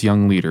as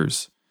young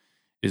leaders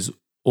is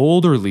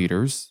older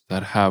leaders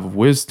that have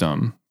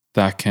wisdom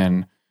that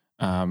can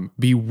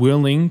be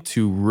willing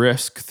to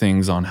risk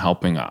things on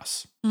helping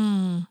us.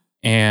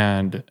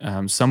 And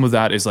some of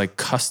that is like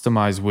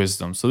customized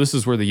wisdom. So this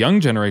is where the young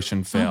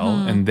generation fail,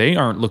 and they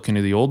aren't looking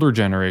to the older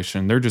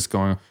generation. They're just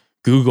going,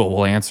 Google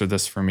will answer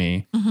this for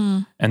me.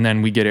 And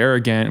then we get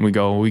arrogant and we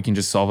go, we can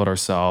just solve it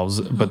ourselves.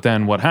 But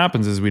then what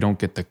happens is we don't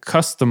get the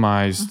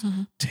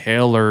customized,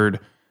 tailored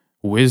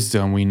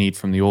wisdom we need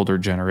from the older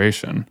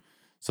generation.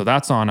 So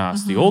that's on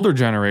us. The older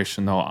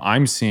generation, though,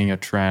 I'm seeing a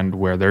trend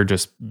where they're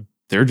just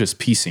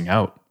piecing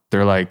out.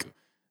 They're like,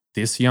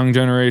 this young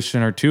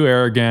generation are too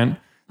arrogant.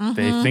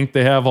 They think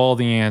they have all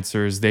the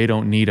answers. They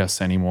don't need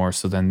us anymore.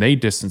 So then they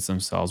distance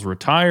themselves,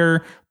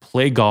 retire,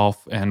 play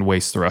golf, and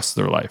waste the rest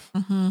of their life.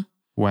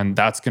 When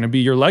that's going to be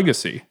your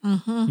legacy.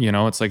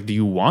 It's like, do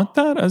you want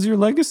that as your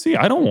legacy?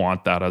 I don't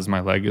want that as my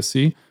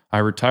legacy. I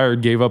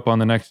retired, gave up on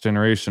the next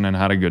generation, and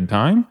had a good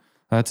time.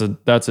 That's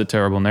a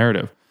terrible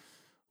narrative.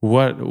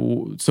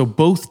 So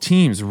both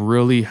teams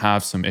really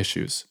have some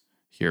issues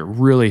here,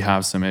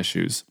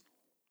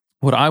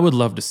 What I would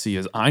love to see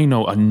is, I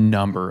know a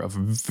number of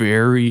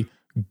very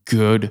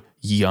good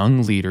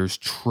young leaders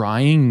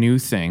trying new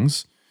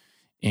things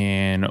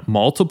in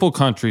multiple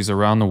countries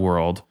around the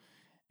world,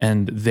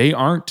 and they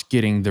aren't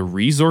getting the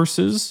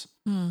resources,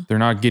 they're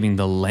not getting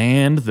the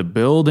land, the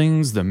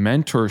buildings, the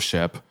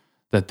mentorship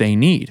that they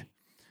need.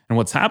 And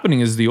what's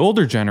happening is the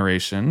older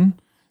generation,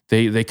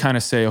 they kind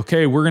of say,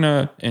 okay, we're going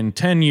to, in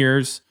 10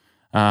 years,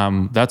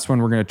 that's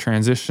when we're going to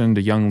transition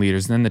to young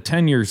leaders. And then the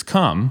 10 years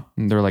come,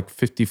 and they're like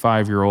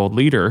 55-year-old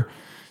leader,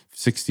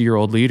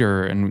 60-year-old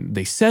leader, and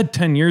they said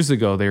 10 years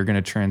ago they were going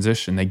to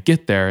transition. They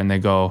get there and they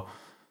go,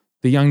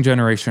 the young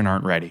generation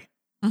aren't ready.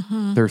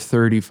 They're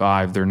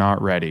 35, they're not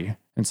ready.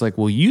 It's like,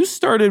 well, you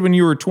started when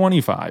you were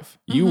 25.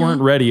 You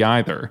weren't ready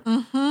either.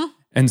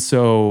 And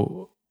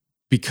so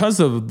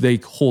because they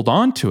hold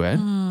on to it,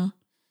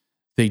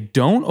 they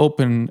don't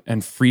open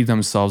and free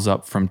themselves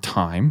up from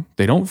time.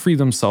 They don't free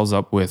themselves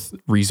up with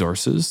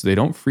resources. They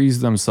don't free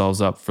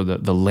themselves up for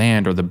the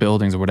land or the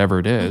buildings or whatever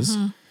it is.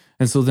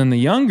 And so then the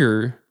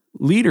younger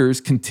leaders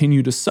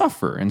continue to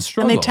suffer and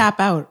struggle. And they tap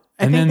out.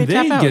 And then they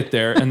get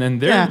there, and then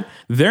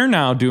they're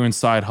now doing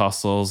side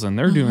hustles, and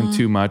they're doing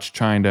too much,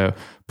 trying to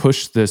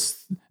push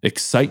this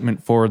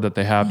excitement forward that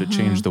they have to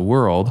change the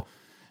world.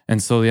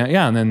 And so,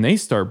 and then they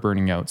start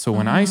burning out. So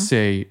when I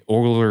say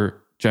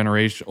older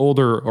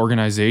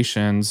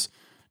organizations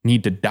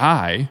need to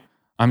die,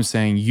 I'm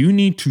saying you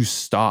need to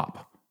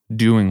stop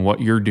doing what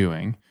you're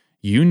doing.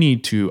 You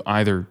need to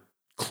either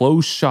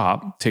close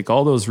shop, take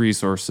all those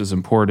resources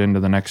and pour it into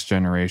the next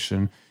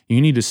generation. You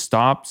need to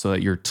stop so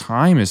that your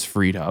time is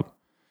freed up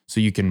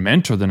so you can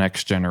mentor the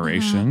next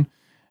generation.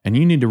 And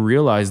you need to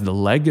realize the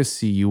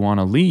legacy you want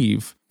to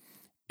leave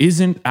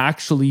isn't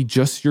actually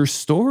just your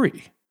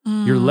story.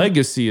 Your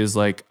legacy is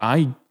like,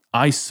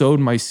 I sowed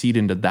my seed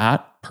into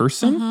that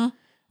person.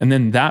 And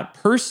then that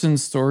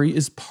person's story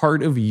is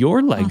part of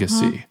your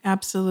legacy.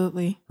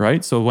 Absolutely.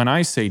 Right? So when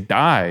I say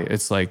die,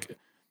 it's like,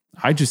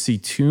 I just see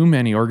too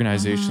many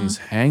organizations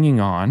hanging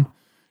on,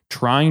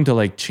 trying to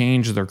like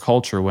change their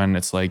culture, when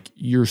it's like,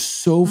 you're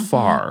so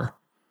far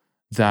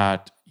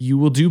that you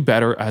will do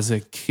better as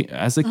a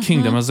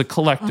kingdom, as a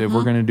collective.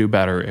 We're going to do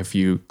better if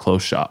you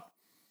close shop.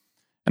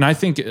 And I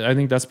think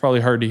that's probably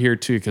hard to hear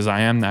too, because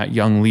I am that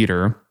young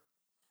leader.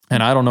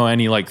 And I don't know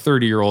any like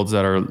 30-year-olds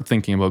that are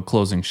thinking about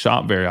closing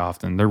shop very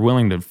often. They're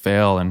willing to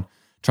fail and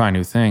try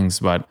new things.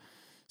 But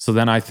so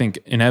then I think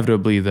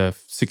inevitably the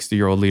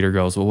 60-year-old leader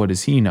goes, well, what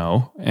does he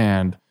know?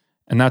 And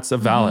that's a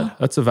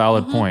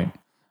valid point.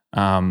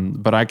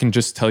 But I can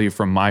just tell you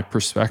from my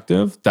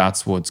perspective,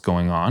 that's what's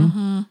going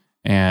on.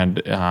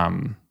 And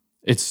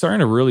it's starting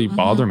to really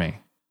bother me,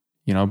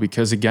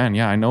 because again,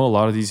 I know a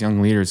lot of these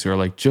young leaders who are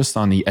like just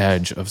on the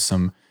edge of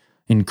some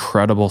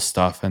incredible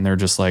stuff. And they're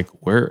just like,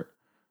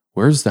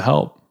 where's the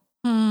help?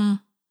 And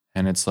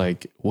it's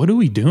like, what are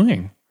we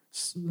doing?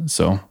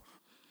 So,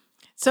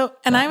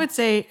 and I would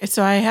say,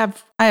 I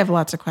have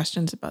lots of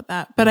questions about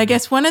that, but I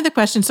guess one of the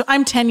questions, so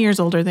I'm 10 years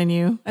older than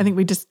you. I think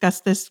we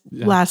discussed this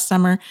last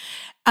summer.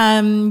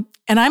 And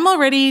I'm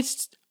already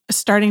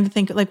starting to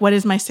think like, what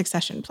is my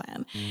succession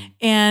plan?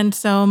 And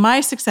so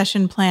my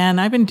succession plan,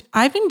 I've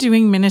been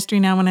doing ministry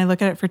now, when I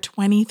look at it, for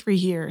 23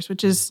 years,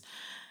 which is,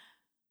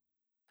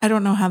 I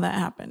don't know how that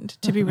happened,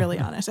 to be really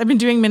honest. I've been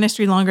doing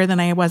ministry longer than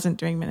I wasn't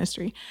doing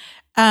ministry.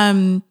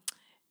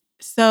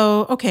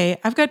 So, okay,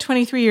 I've got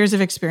 23 years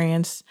of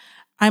experience.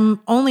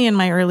 I'm only in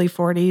my early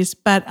 40s,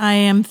 but I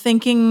am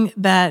thinking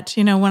that,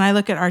 when I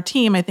look at our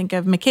team, I think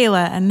of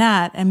Michaela and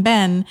Nat and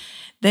Ben.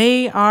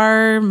 They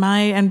are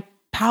and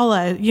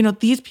Paula,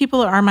 these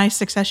people are my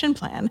succession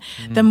plan.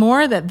 The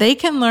more that they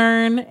can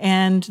learn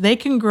and they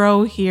can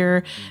grow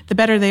here, the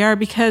better they are,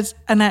 because,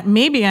 and that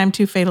maybe I'm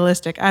too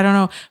fatalistic, I don't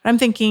know, but I'm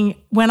thinking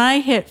when I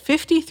hit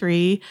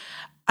 53,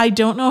 I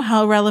don't know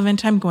how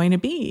relevant I'm going to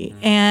be.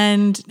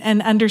 And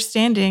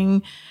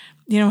understanding,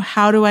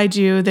 how do I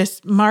do this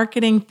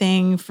marketing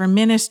thing for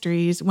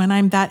ministries when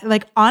I'm that,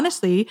 like,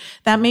 honestly,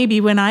 that may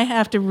be when I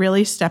have to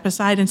really step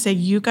aside and say,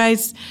 you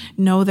guys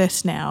know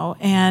this now.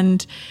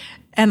 And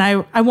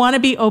I want to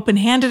be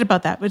open-handed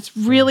about that, but it's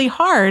really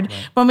hard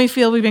when we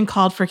feel we've been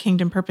called for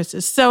kingdom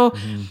purposes. So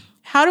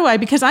how do I,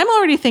 because I'm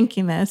already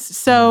thinking this,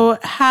 so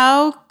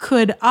how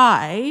could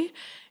I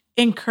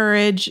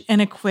encourage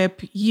and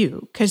equip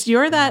you? Because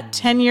you're that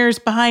 10 years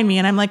behind me.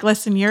 And I'm like,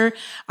 listen,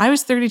 I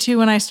was 32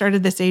 when I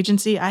started this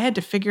agency. I had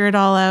to figure it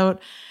all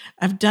out.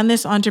 I've done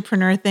this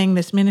entrepreneur thing,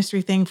 this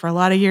ministry thing for a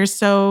lot of years.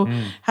 So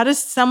how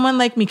does someone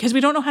like me, because we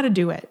don't know how to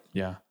do it.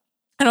 Yeah.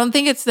 I don't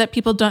think it's that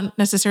people don't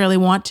necessarily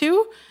want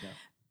to. Yeah.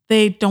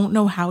 They don't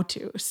know how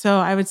to. So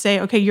I would say,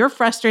 okay, you're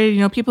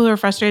frustrated. People who are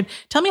frustrated,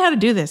 tell me how to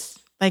do this.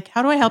 Like,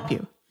 how do I help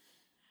you?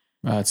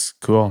 That's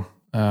cool.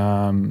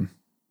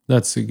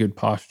 That's a good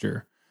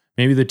posture.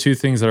 Maybe the two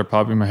things that are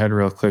popping in my head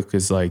real quick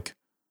is like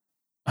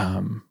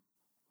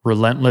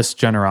relentless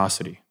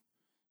generosity.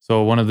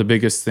 So one of the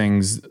biggest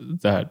things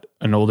that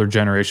an older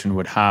generation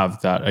would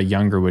have that a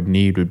younger would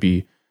need would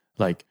be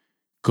like,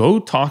 go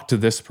talk to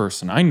this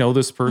person. I know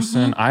this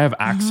person. I have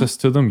access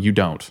to them. You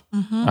don't,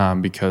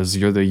 because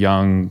you're the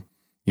young,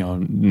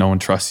 no one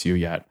trusts you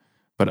yet.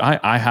 But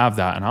I have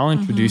that, and I'll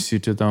introduce you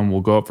to them.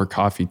 We'll go out for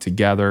coffee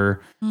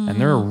together.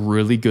 And they're a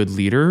really good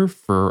leader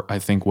for, I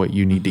think, what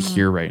you need to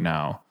hear right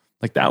now.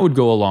 Like that would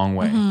go a long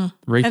way.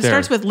 Right there. It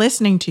starts with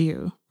listening to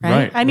you,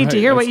 right? I need to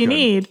hear what you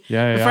need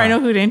before I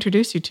know who to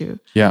introduce you to.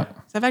 Yeah.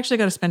 So I've actually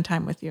got to spend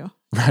time with you.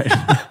 Right.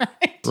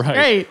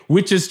 Right.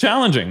 Which is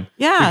challenging.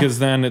 Yeah. Because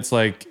then it's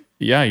like,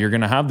 you're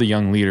going to have the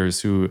young leaders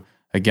who,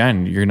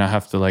 again, you're going to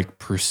have to like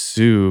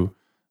pursue.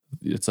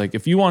 It's like,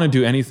 if you want to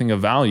do anything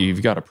of value,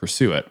 you've got to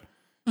pursue it.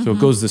 So it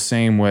goes the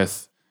same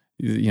with,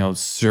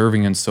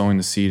 serving and sowing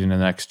the seed in the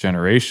next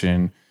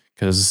generation,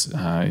 because,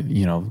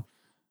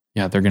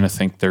 they're going to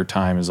think their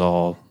time is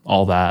all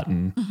that.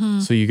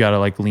 And so you got to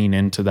like lean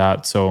into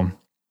that. So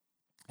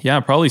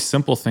probably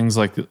simple things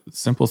like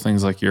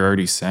you're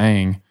already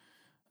saying.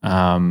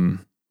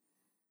 And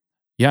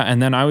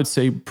then I would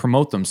say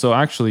promote them. So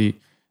actually,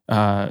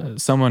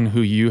 someone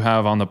who you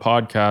have on the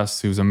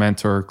podcast, who's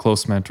a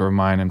close mentor of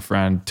mine and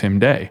friend, Tim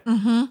Day,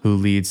 who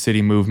leads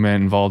City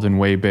Movement, involved in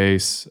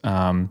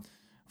Waybase,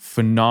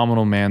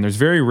 phenomenal man. There's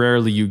very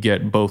rarely you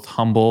get both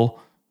humble,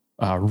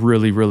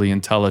 really, really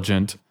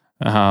intelligent,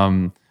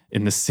 in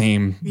the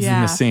same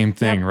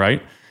thing,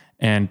 right?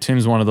 And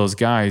Tim's one of those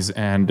guys,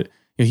 and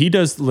he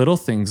does little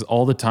things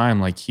all the time.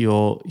 Like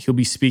he'll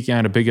be speaking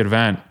at a big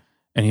event,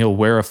 and he'll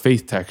wear a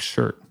FaithTech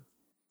shirt.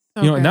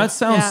 So and that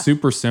sounds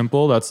super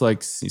simple. That's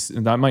like,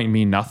 that might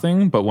mean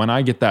nothing. But when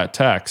I get that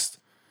text,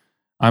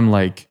 I'm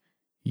like,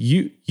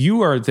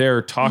 you are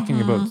there talking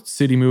about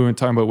City Movement,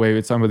 talking about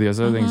Wave, talking about these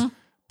other things,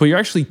 but you're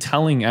actually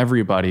telling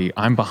everybody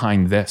I'm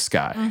behind this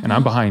guy and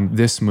I'm behind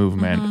this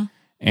movement.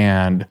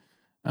 And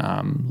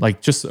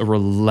like just a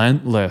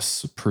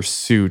relentless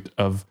pursuit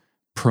of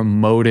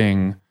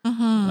promoting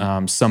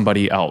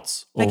somebody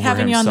else like over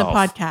having himself. You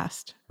on the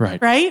podcast.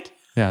 Right.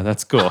 Yeah,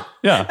 that's cool.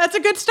 Yeah. That's a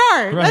good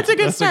start. Right. That's a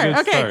good start.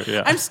 Okay.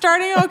 Yeah. I'm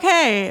starting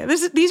okay.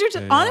 These are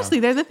just,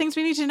 honestly, they're the things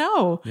we need to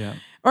know. Yeah.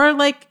 Or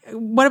like,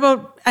 what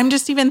about, I'm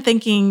just even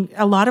thinking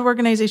a lot of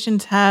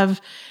organizations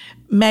have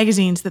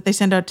magazines that they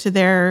send out to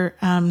their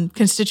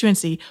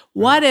constituency.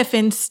 What if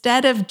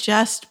instead of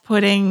just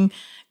putting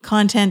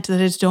content that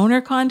is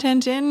donor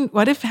content in,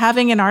 what if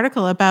having an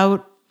article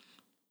about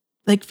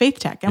like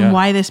FaithTech and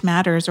why this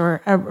matters,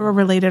 or a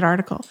related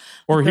article?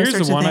 Or here's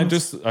the one I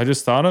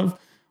just thought of.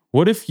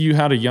 What if you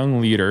had a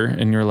young leader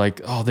and you're like,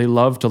 oh, they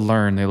love to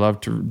learn, they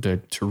love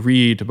to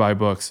read, to buy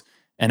books,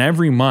 and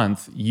every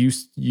month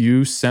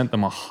you sent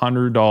them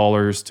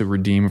 $100 to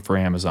redeem for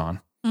Amazon,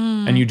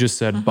 and you just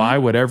said, buy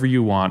whatever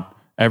you want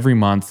every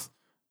month,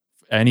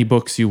 any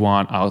books you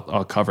want,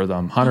 I'll cover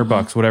them,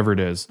 $100, whatever it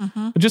is.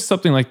 But just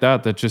something like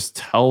that just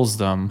tells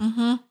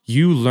them,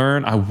 you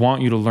learn, I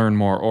want you to learn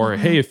more. Or,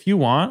 hey, if you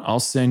want, I'll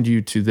send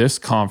you to this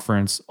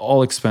conference,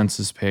 all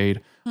expenses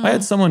paid. I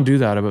had someone do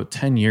that about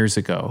 10 years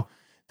ago.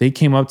 They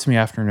came up to me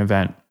after an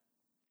event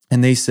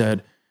and they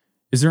said,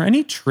 is there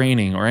any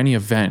training or any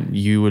event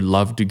you would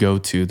love to go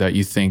to that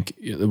you think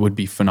would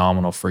be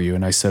phenomenal for you?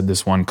 And I said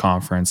this one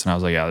conference, and I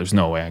was like, there's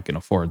no way I can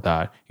afford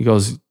that. He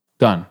goes,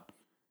 done.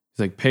 He's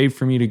like, paid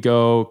for me to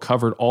go,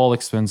 covered all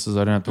expenses.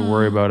 I didn't have to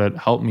worry about it.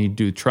 Helped me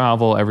do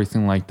travel,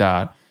 everything like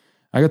that.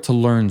 I got to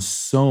learn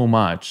so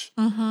much.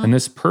 And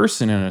this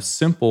person, in a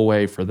simple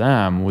way for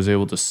them, was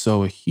able to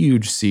sow a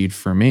huge seed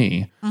for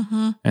me.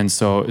 And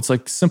so it's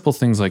like simple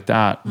things like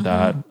that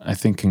that I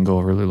think can go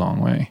a really long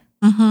way.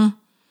 And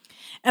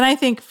I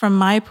think from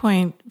my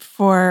point,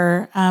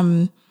 for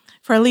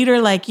a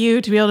leader like you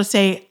to be able to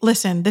say,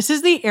 listen, this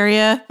is the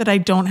area that I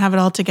don't have it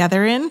all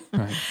together in.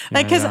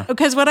 Right.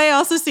 Because what I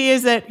also see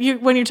is that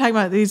when you're talking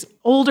about these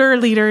older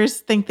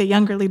leaders think that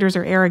younger leaders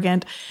are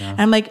arrogant. And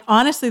I'm like,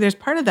 honestly, there's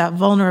part of that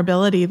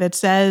vulnerability that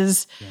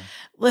says,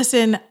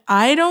 listen,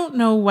 I don't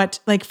know what,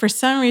 like for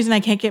some reason I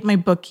can't get my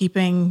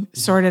bookkeeping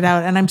sorted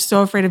out and I'm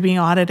so afraid of being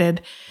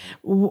audited.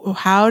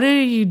 How do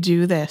you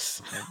do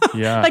this?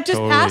 Like just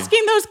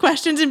asking those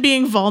questions and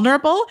being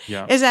vulnerable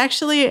is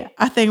actually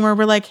a thing where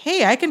we're like,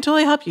 hey, I can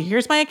totally help you.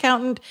 Here's my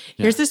accountant.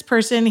 Here's this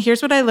person.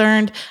 Here's what I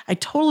learned. I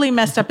totally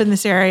messed up in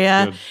this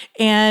area.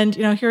 And,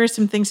 here are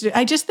some things to do.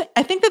 I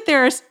think that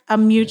there's a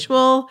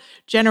mutual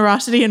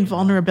generosity and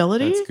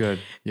vulnerability. That's good.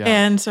 Yeah.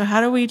 And so how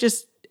do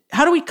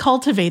we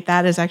cultivate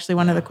that is actually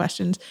one of the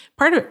questions.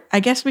 Part of it, I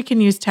guess we can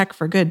use tech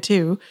for good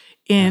too,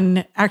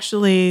 in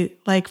actually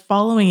like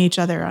following each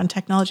other on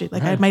technology.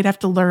 Like I might have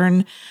to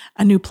learn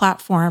a new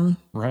platform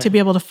to be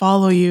able to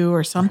follow you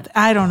or something.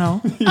 I don't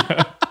know.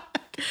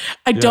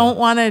 I don't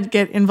want to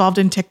get involved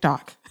in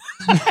TikTok.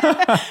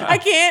 I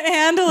can't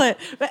handle it.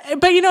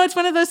 But it's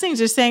one of those things,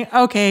 just saying,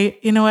 okay,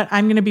 you know what?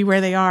 I'm going to be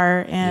where they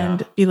are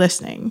and be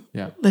listening.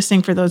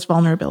 Listening for those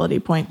vulnerability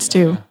points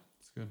too.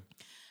 That's good.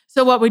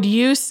 So what would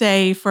you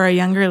say for a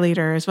younger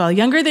leader as well?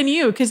 Younger than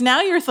you, because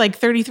now you're like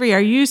 33.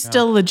 Are you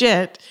still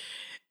legit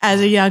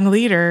as a young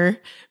leader?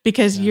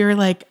 Because you're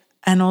like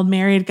an old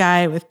married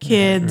guy with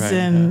kids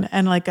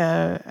and like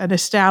an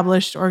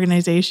established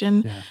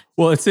organization. Yeah.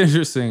 Well, it's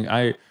interesting.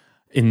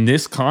 In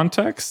this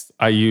context,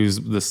 I use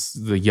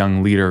the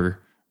young leader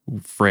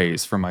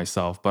phrase for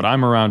myself, but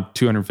I'm around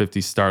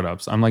 250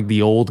 startups. I'm like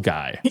the old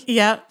guy.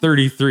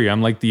 33.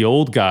 I'm like the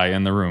old guy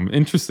in the room.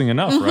 Interesting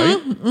enough, right?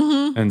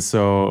 Mm-hmm. And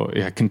so,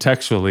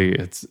 contextually,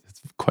 it's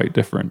quite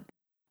different.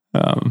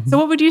 So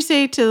what would you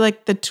say to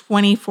like the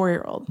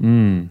 24-year-old?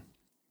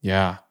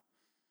 Yeah.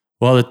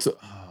 Well, the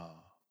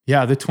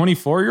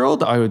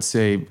 24-year-old, I would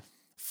say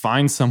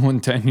find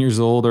someone 10 years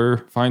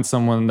older, find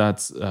someone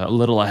that's a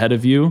little ahead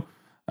of you.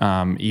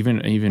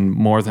 Even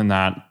more than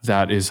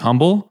that is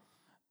humble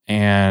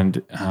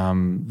and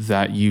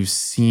that you've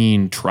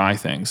seen try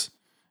things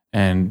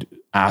and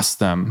ask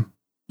them.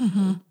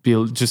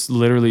 Just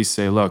literally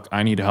say, look,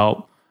 I need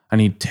help. I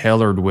need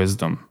tailored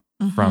wisdom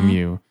from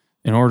you.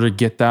 In order to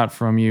get that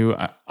from you,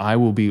 I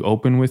will be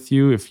open with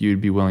you if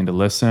you'd be willing to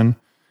listen.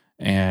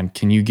 And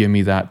can you give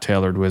me that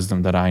tailored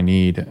wisdom that I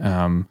need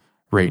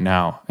right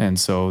now? And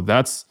so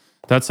that's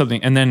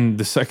something. And then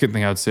the second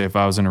thing I would say, if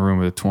I was in a room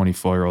with a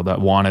 24-year-old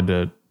that wanted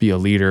to be a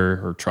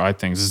leader or try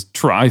things, is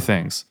try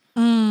things.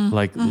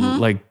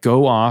 Like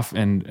go off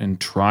and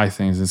try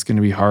things. It's going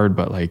to be hard,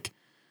 but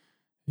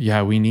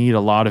we need a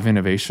lot of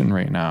innovation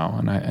right now.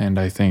 And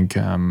I think,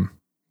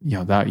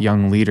 that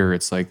young leader,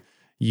 it's like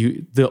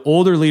the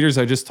older leaders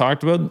I just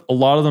talked about, a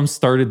lot of them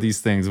started these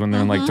things when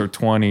they're in like their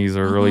 20s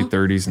or early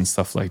 30s and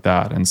stuff like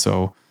that. And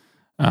so,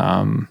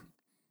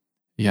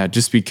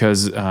 just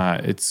because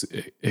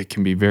it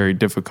can be very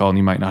difficult and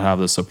you might not have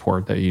the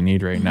support that you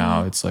need right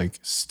now, it's like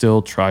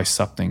still try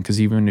something.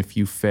 Because even if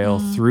you fail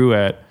through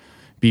it,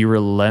 be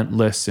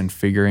relentless in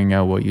figuring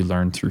out what you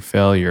learned through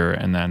failure.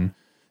 And then,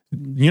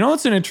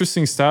 it's an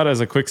interesting stat as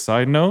a quick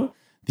side note.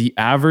 The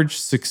average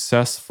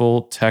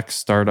successful tech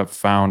startup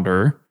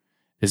founder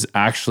is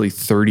actually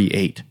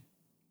 38.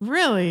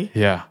 Really?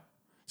 Yeah.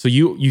 So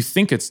you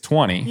think it's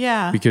 20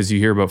 because you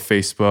hear about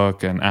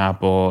Facebook and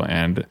Apple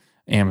and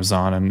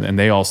Amazon, and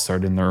they all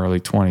start in their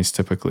early 20s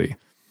typically.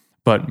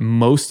 But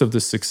most of the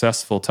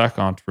successful tech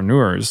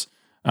entrepreneurs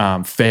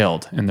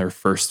failed in their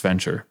first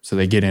venture. So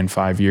they get in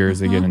 5 years,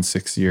 they get in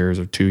 6 years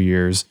or 2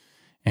 years,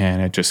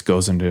 and it just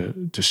goes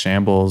into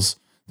shambles.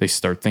 They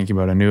start thinking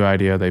about a new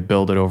idea, they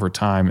build it over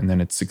time, and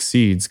then it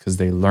succeeds because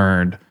they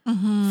learned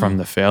from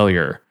the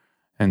failure.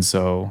 And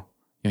so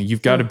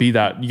you've got to be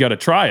that, you got to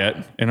try it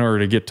in order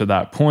to get to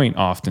that point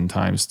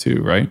oftentimes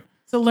too, right?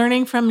 So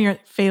learning from your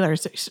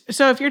failures.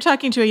 So if you're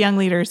talking to a young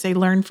leader, say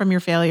learn from your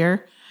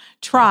failure,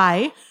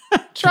 try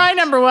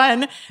number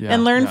one,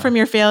 and learn from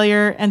your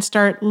failure and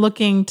start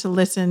looking to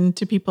listen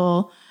to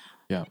people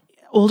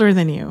older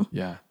than you.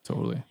 Yeah,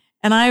 totally.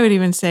 And I would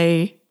even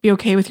say, be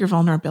okay with your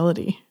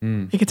vulnerability.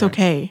 Like it's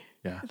okay.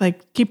 Yeah.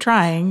 Like keep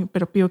trying,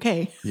 but it'll be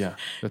okay. Yeah.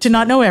 To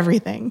not know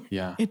everything.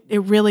 Yeah.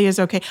 It really is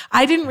okay.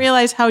 I didn't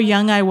realize how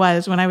young I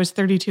was when I was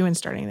 32 and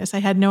starting this. I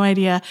had no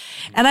idea.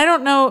 And I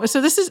don't know.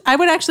 So I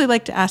would actually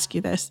like to ask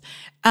you this.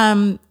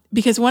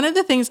 Because one of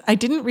the things I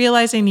didn't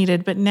realize I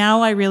needed, but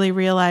now I really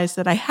realize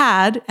that I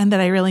had and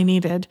that I really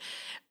needed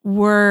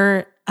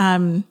were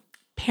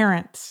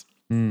parents.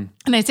 And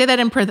I say that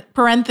in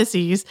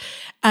parentheses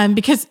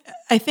because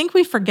I think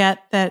we forget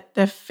that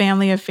the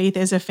family of faith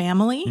is a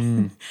family.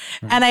 And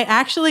I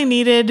actually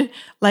needed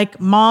like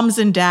moms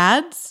and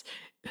dads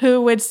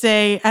who would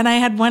say, and I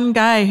had one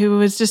guy who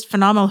was just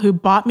phenomenal, who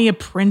bought me a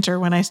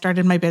printer when I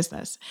started my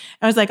business.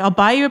 I was like, I'll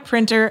buy you a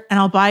printer and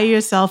I'll buy you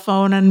a cell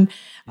phone and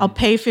I'll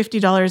pay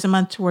 $50 a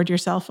month toward your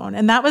cell phone.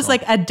 And that was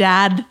like a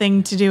dad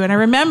thing to do. And I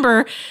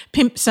remember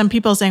some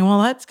people saying,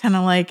 well, that's kind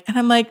of like, and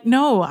I'm like,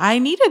 no, I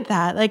needed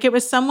that. Like it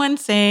was someone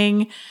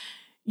saying,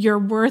 you're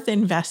worth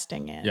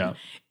investing in. Yeah.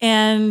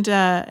 And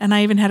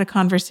I even had a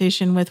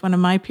conversation with one of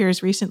my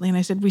peers recently. And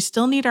I said, we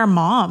still need our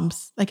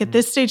moms. Like at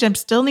this stage, I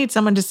still need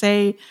someone to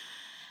say,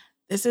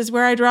 this is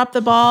where I dropped the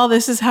ball.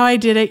 This is how I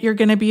did it. You're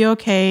going to be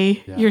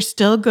okay. Yeah. You're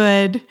still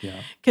good.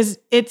 Because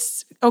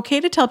it's okay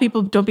to tell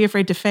people, don't be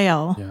afraid to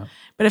fail. Yeah.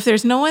 But if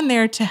there's no one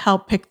there to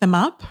help pick them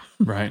up,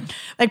 right?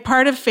 Like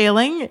part of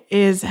failing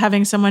is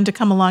having someone to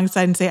come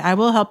alongside and say, I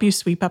will help you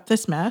sweep up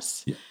this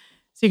mess. Yeah.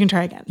 So you can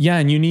try again. Yeah.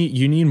 And you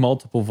need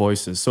multiple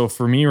voices. So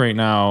for me right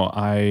now,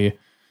 I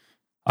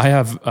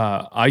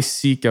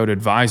seek out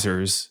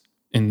advisors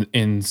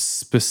in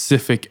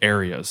specific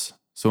areas.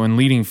 So in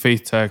leading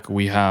FaithTech,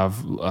 we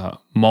have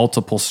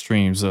multiple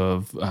streams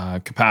of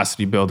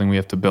capacity building we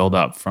have to build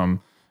up,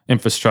 from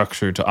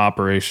infrastructure to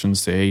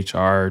operations to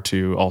HR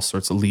to all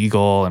sorts of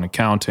legal and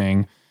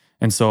accounting.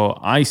 And so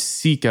I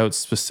seek out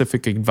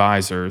specific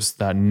advisors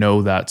that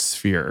know that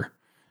sphere.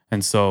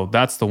 And so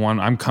that's the one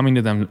I'm coming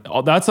to them.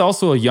 That's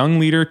also a young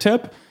leader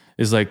tip,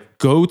 is like,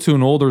 go to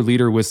an older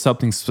leader with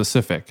something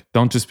specific.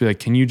 Don't just be like,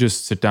 can you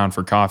just sit down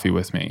for coffee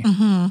with me?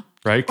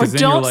 Right? Or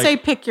don't say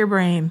pick your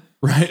brain.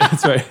 Right.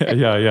 That's right.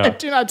 Yeah.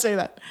 Do not say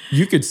that.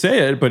 You could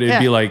say it, but it'd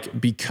be like,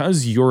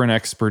 because you're an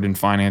expert in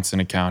finance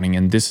and accounting,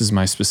 and this is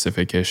my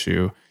specific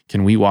issue,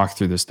 can we walk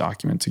through this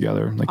document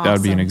together? Like that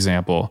would be an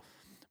example.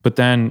 But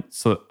then,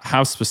 so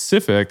have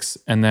specifics,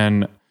 and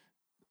then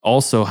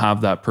also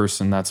have that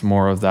person that's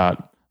more of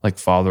that like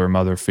father or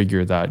mother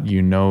figure that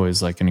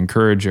is like an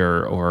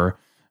encourager, or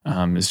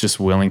is just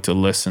willing to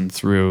listen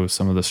through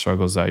some of the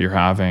struggles that you're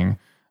having.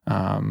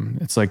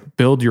 It's like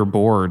build your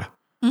board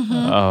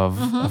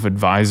of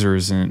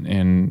advisors,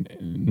 and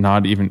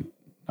not even,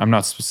 I'm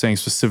not saying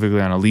specifically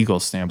on a legal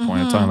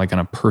standpoint. I'm talking like on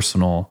a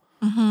personal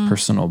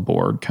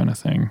board kind of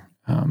thing.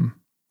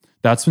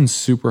 That's been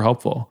super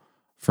helpful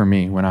for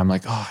me when I'm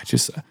like,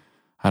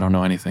 I don't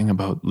know anything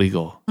about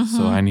legal,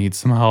 so I need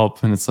some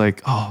help. And it's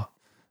like,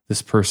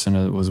 this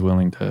person was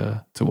willing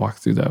to walk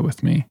through that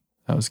with me.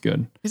 That was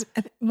good.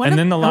 And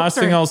then the last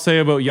thing I'll say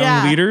about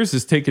young leaders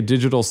is take a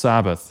digital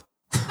Sabbath.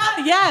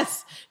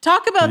 Yes.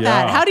 Talk about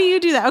that. How do you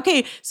do that?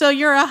 Okay. So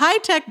you're a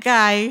high-tech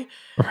guy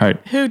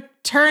who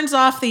turns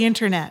off the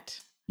internet.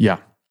 Yeah.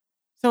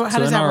 So how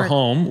does that work? In our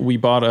home, we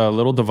bought a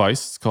little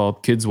device. It's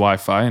called Kids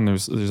Wi-Fi, and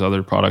there's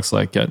other products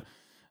like it.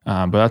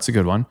 But that's a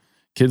good one.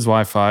 Kids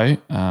Wi-Fi.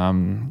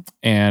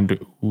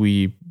 And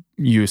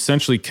you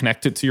essentially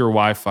connect it to your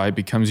Wi-Fi, it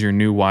becomes your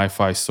new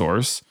Wi-Fi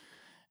source.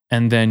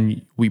 And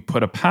then we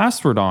put a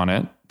password on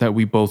it that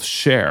we both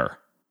share.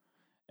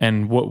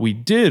 And what we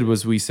did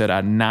was we said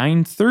at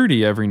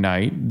 9:30 every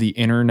night, the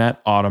internet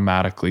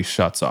automatically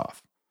shuts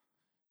off.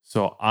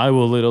 So I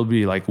will literally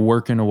be like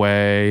working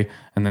away,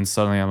 and then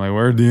suddenly I'm like,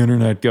 where'd the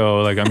internet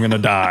go? Like I'm going to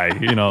die.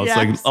 It's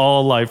like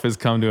all life has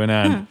come to an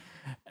end.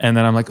 And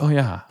then I'm like,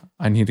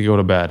 I need to go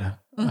to bed.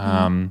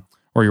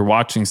 Or you're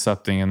watching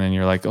something and then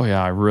you're like,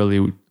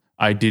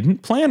 I didn't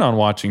plan on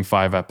watching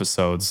 5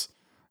 episodes.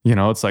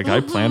 It's like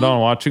I planned on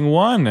watching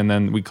 1, and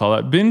then we call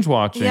that binge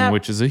watching,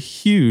 which is a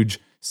huge,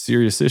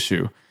 serious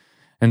issue.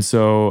 And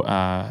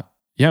so,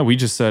 we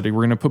just said we're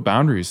going to put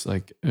boundaries.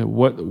 Like,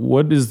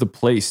 what is the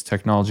place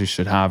technology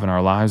should have in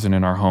our lives and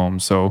in our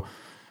homes? So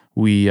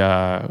we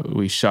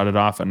shut it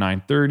off at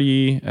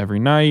 9:30 every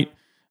night.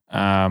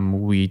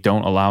 We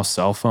don't allow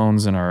cell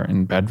phones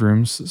in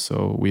bedrooms.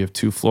 So we have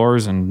 2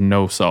 floors, and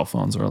no cell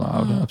phones are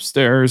allowed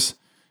upstairs,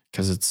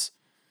 because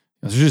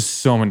there's just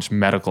so much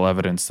medical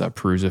evidence that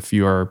proves if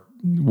you are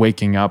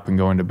waking up and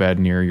going to bed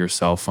near your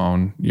cell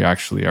phone, you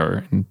actually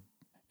are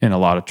in a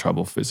lot of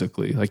trouble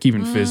physically. Like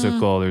even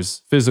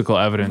there's physical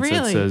evidence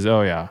that says,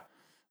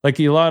 like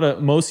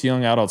most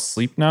young adults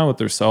sleep now with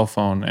their cell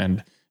phone,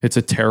 and it's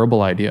a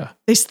terrible idea.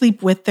 They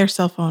sleep with their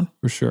cell phone.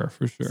 For sure.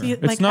 See,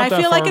 it's not that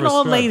I feel like an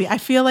old lady. I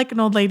feel like an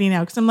old lady now,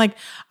 because I'm like,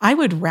 I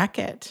would wreck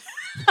it.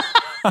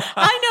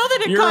 I know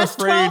that it costs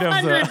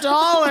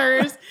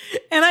 $1,200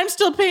 and I'm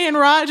still paying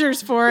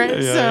Rogers for it.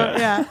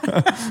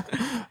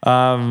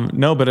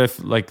 No, but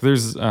if like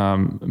there's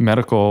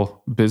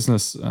medical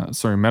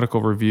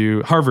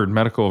review, Harvard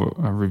Medical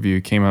Review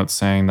came out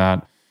saying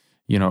that,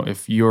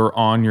 if you're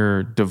on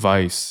your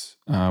device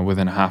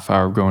within a half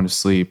hour of going to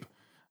sleep,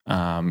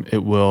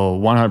 it will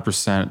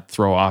 100%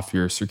 throw off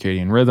your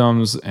circadian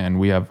rhythms.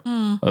 And we have,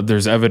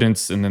 there's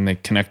evidence, and then they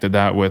connected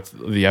that with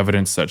the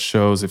evidence that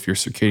shows if your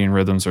circadian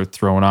rhythms are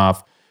thrown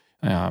off,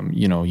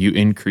 you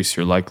increase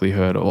your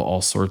likelihood of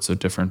all sorts of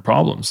different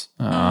problems.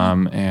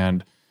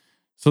 And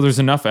so there's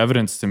enough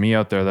evidence to me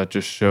out there that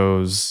just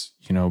shows,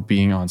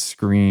 being on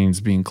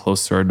screens, being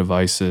close to our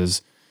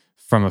devices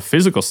from a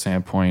physical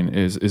standpoint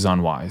is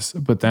unwise.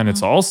 But then it's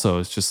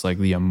just like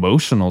the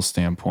emotional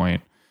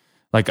standpoint.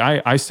 Like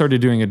I started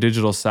doing a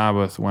digital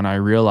Sabbath when I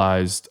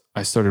realized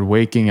I started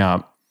waking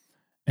up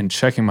and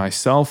checking my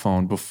cell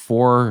phone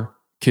before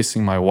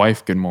kissing my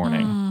wife good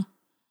morning,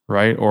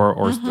 right?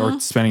 Or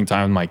spending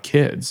time with my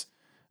kids.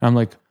 And I'm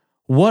like,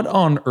 what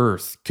on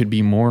earth could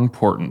be more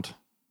important?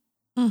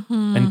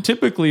 And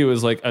typically it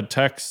was like a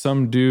text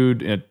some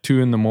dude at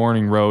 2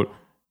 a.m. wrote,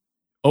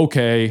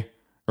 okay,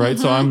 right?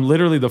 So I'm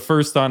literally, the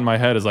first thought in my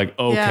head is like,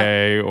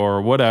 okay,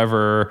 or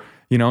whatever.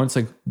 It's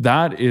like,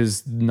 that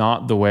is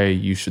not the way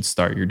you should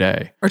start your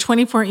day. Or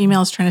 24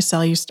 emails trying to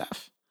sell you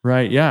stuff.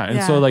 Right. Yeah.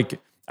 And so like,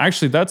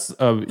 actually that's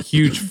a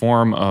huge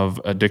form of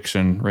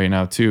addiction right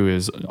now too,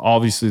 is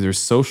obviously there's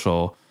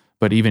social,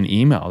 but even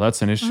email,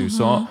 that's an issue.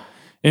 So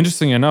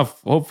interesting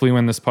enough, hopefully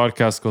when this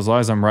podcast goes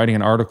live, I'm writing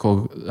an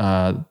article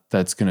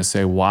that's going to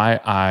say why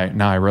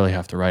I really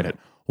have to write it,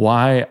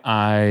 why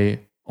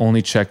I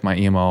only check my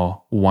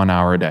email 1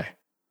 hour a day.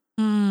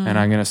 And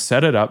I'm going to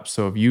set it up.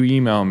 So if you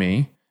email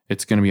me,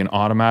 it's going to be an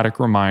automatic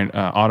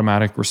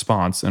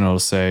response, and it'll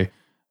say,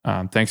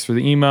 thanks for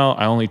the email.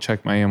 I only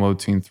check my email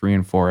between 3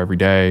 and 4 every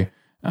day.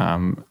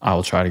 I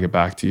will try to get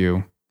back to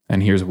you.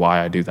 And here's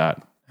why I do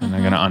that. And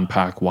I'm going to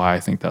unpack why I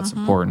think that's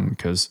important,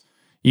 because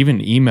even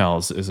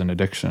emails is an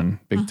addiction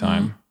big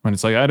time. When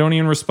it's like, I don't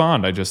even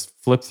respond. I just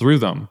flip through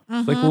them.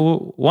 It's like,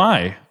 well,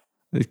 why?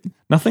 Like,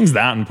 nothing's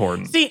that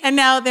important. See, and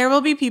now there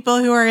will be people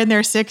who are in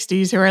their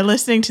 60s who are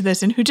listening to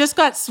this and who just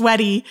got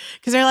sweaty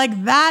because they're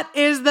like, that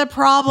is the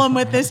problem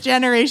with this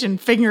generation,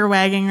 finger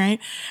wagging, right?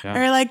 Yeah.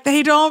 Or like,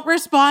 they don't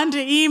respond to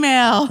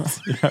emails.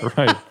 Yeah,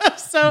 right.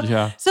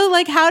 So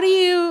like,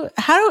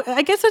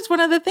 I guess that's one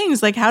of the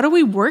things, like, how do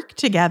we work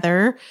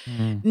together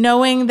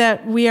knowing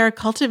that we are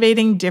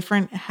cultivating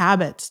different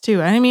habits too?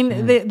 And I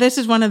mean, this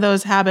is one of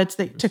those habits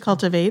to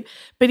cultivate,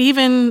 but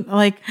even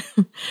like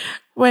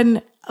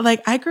when,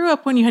 like, I grew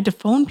up when you had to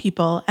phone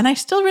people, and I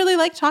still really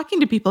like talking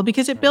to people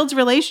because it builds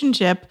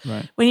relationship.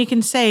 Right. When you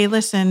can say,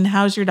 listen,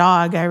 how's your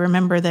dog? I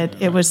remember that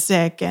it was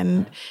sick,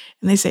 and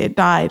they say it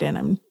died, and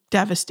I'm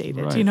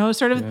devastated, Right.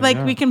 Sort of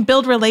we can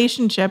build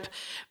relationship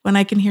when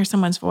I can hear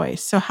someone's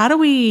voice. So how do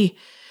we,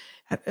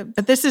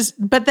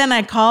 but then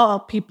I call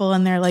people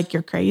and they're like,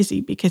 you're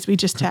crazy because we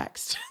just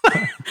text.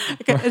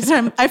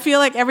 So I feel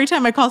like every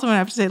time I call someone, I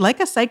have to say, like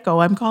a psycho,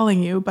 I'm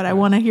calling you, but I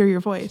want to hear your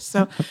voice.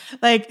 So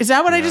like, is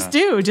that what I just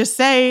do? Just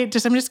say, I'm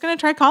just going to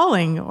try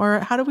calling, or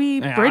how do we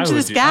bridge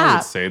this gap? I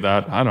would say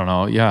that. I don't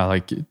know. Yeah.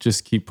 Like,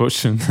 just keep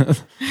pushing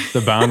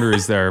the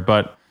boundaries there.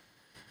 But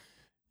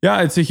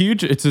yeah, it's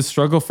a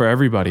struggle for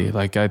everybody.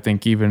 Like, I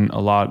think even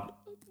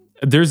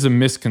there's a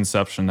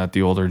misconception that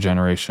the older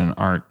generation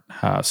aren't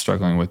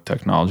struggling with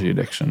technology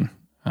addiction.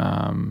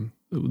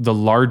 The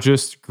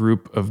largest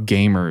group of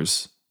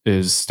gamers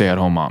is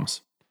stay-at-home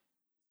moms.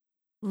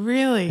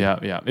 Really?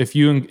 Yeah. If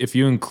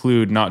you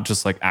include not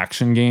just like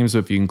action games, but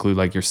if you include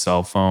like your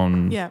cell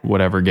phone,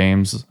 whatever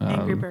games,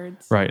 Angry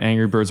Birds, right?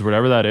 Angry Birds,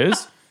 whatever that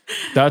is.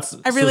 I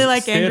really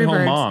like Angry Birds.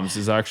 Stay-at-home moms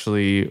is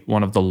actually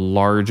one of the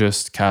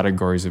largest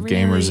categories of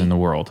gamers in the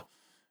world.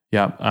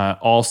 Yeah.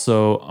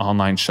 Also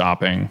online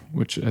shopping,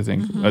 which I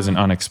think isn't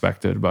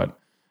unexpected,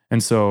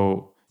 and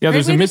so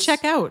there's a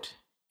checkout.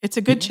 It's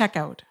a good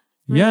checkout.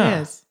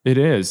 It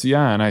is.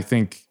 Yeah. And I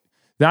think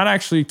that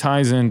actually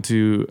ties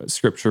into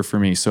scripture for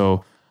me.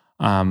 So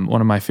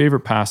one of my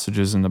favorite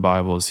passages in the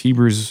Bible is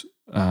Hebrews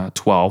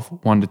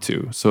 12,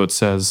 1-2. So it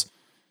says,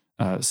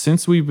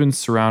 since we've been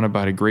surrounded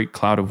by a great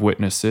cloud of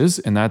witnesses,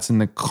 and that's in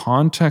the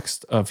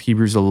context of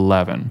Hebrews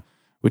 11,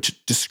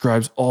 which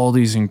describes all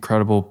these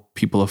incredible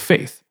people of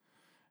faith.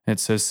 It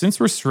says, since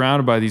we're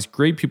surrounded by these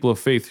great people of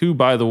faith, who,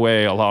 by the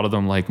way, a lot of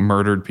them like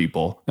murdered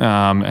people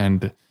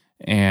and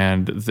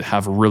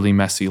have really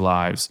messy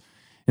lives.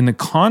 In the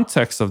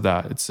context of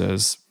that, it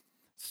says,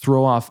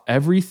 throw off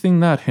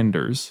everything that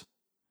hinders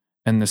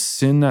and the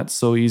sin that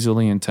so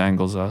easily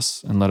entangles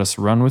us, and let us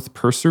run with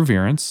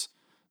perseverance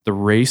the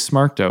race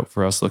marked out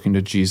for us, looking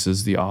to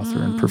Jesus, the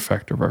author and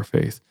perfecter of our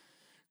faith.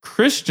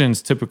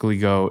 Christians typically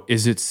go,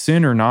 is it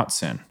sin or not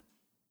sin?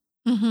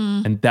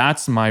 And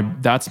that's my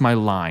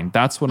line.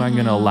 That's what I'm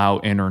going to allow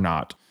in or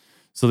not.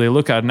 So they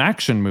look at an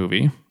action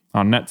movie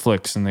on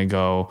Netflix and they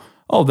go,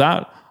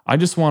 I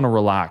just want to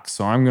relax.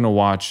 So I'm going to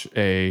watch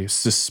a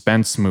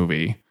suspense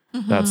movie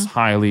that's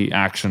highly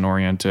action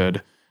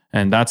oriented.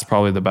 And that's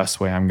probably the best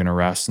way I'm going to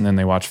rest. And then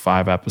they watch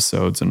 5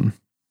 episodes and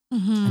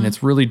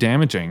it's really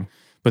damaging.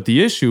 But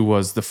the issue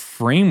was the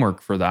framework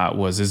for that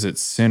was, is it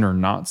sin or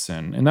not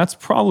sin? And that's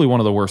probably one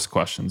of the worst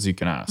questions you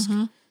can ask.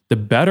 The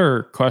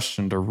better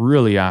question to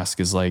really ask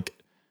is like,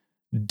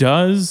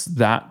 does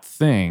that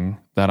thing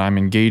that I'm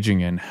engaging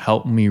in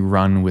help me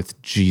run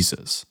with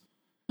Jesus?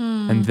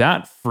 And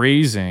that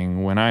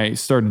phrasing, when I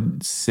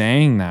started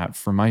saying that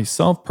for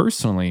myself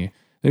personally,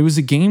 it was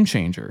a game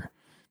changer.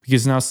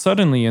 Because now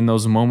suddenly in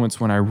those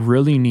moments when I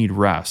really need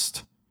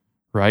rest,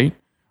 right?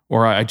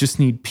 Or I just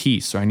need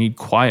peace, or I need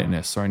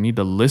quietness, or I need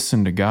to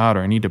listen to God, or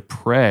I need to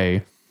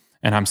pray,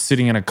 and I'm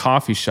sitting in a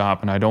coffee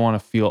shop and I don't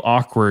want to feel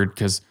awkward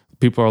because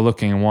people are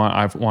looking and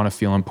I want to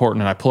feel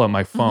important, and I pull out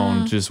my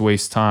phone, just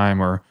waste time.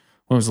 Or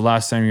when was the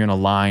last time you're in a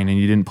line and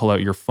you didn't pull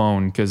out your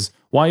phone? Because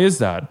why is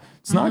that?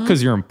 It's not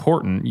because you're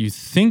important. You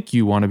think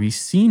you want to be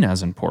seen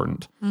as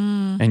important,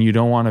 and you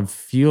don't want to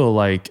feel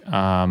like,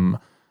 I'm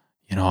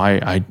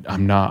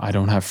not, I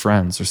don't have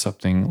friends or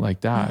something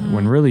like that.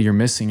 When really you're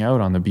missing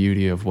out on the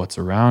beauty of what's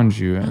around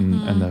you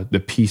and the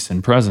peace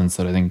and presence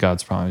that I think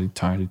God's probably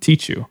trying to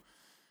teach you.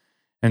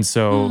 And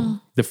so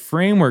the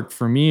framework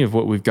for me of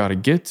what we've got to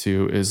get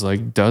to is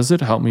like, does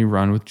it help me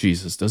run with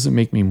Jesus? Does it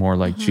make me more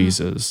like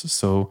Jesus?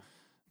 So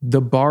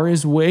the bar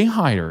is way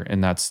higher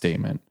in that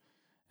statement.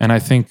 And I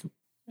think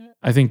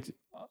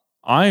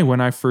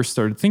when I first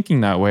started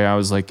thinking that way, I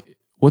was like,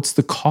 what's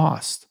the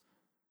cost?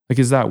 Like,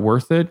 is that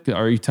worth it?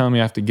 Are you telling me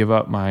I have to give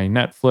up my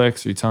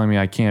Netflix? Are you telling me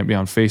I can't be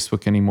on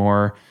Facebook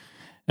anymore?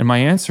 And my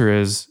answer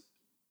is,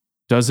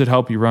 does it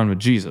help you run with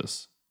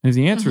Jesus? And if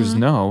the answer is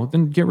no,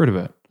 then get rid of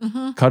it.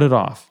 Cut it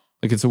off.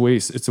 Like, it's a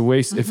waste. It's a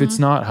waste. If it's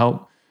not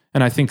help.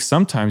 And I think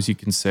sometimes you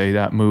can say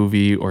that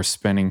movie or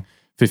spending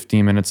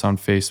 15 minutes on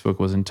Facebook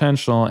was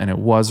intentional and it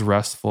was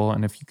restful.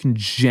 And if you can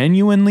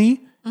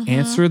genuinely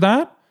answer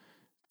that,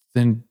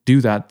 then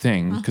do that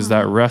thing, because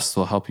that rest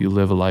will help you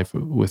live a life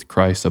with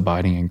Christ,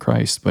 abiding in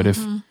Christ. But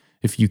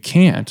if you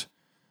can't,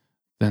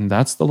 then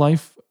that's the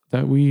life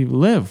that we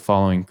live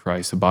following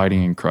Christ,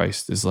 abiding in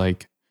Christ, is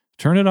like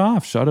turn it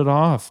off, shut it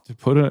off, to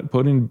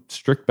put in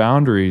strict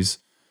boundaries.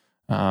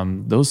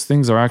 Those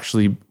things are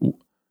actually,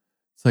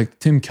 it's like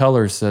Tim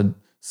Keller said,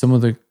 some of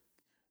the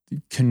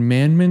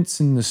commandments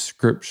in the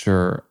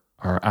scripture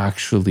are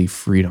actually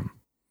freedom.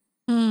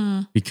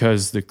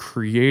 Because the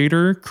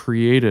Creator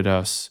created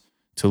us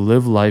to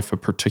live life a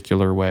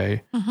particular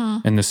way.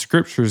 And the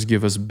scriptures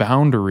give us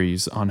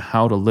boundaries on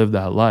how to live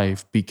that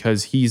life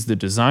because He's the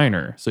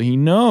designer. So He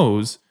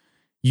knows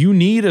you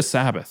need a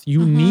Sabbath.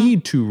 You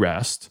need to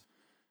rest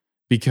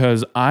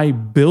because I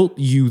built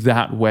you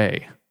that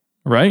way,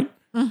 right?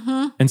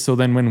 And so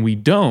then when we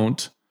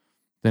don't,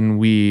 then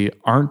we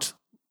aren't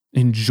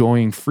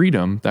enjoying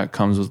freedom that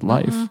comes with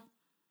life.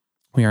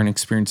 We aren't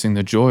experiencing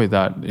the joy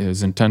that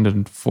is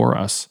intended for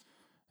us.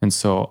 And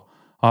so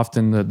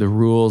often the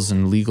rules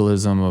and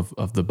legalism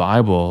of the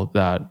Bible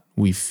that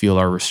we feel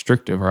are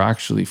restrictive are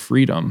actually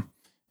freedom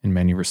in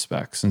many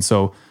respects. And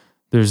so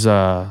there's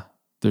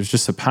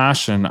just a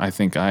passion I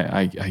think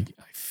I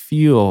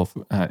feel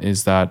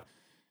is that,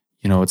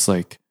 it's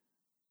like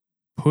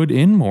put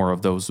in more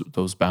of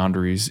those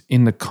boundaries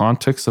in the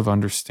context of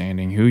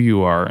understanding who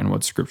you are and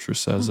what Scripture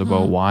says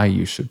about why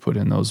you should put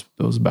in those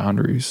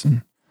boundaries.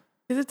 And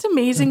it's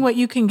amazing what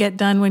you can get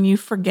done when you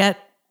forget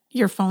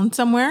your phone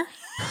somewhere.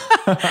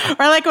 Or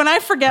like when I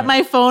forget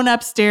my phone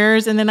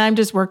upstairs and then I'm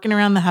just working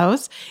around the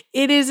house,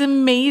 it is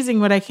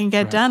amazing what I can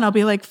get done. I'll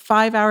be like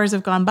 5 hours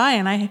have gone by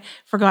and I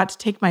forgot to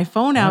take my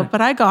phone out,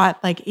 but I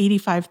got like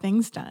 85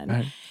 things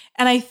done.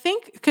 And I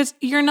think, because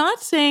you're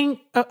not saying,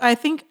 I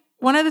think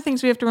one of the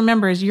things we have to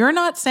remember is you're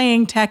not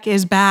saying tech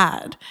is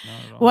bad.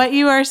 What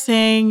you are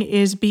saying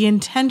is be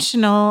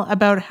intentional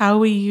about how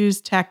we use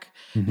tech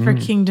for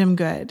kingdom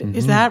good.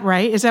 Is that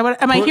right? Is that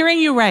what, am I hearing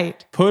you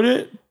right?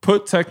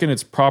 Put tech in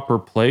its proper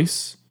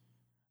place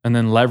and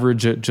then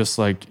leverage it just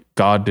like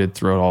God did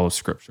throughout all of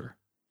Scripture.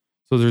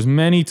 So there's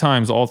many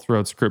times all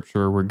throughout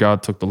Scripture where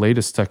God took the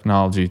latest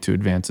technology to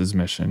advance His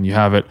mission. You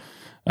have it,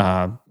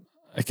 I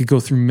could go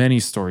through many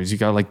stories. You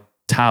got like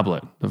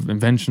tablet, the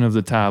invention of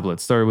the tablet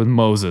started with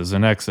Moses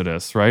in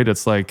Exodus, right?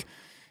 It's like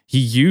He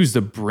used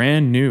a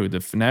brand new,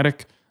 the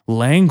phonetic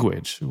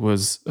language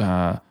was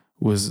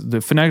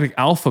the phonetic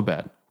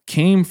alphabet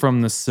came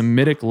from the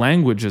Semitic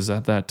languages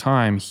at that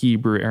time,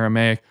 Hebrew,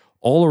 Aramaic,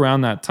 all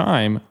around that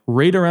time,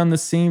 right around the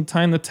same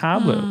time the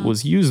tablet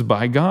was used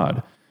by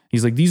God.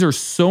 He's like, these are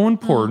so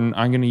important.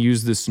 I'm going to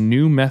use this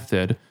new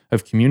method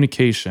of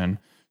communication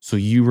so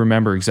you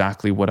remember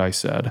exactly what I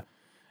said.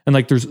 And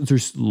like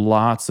there's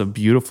lots of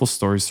beautiful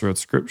stories throughout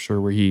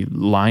Scripture where He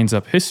lines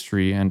up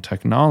history and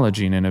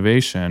technology and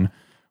innovation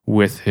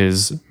with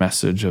His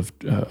message of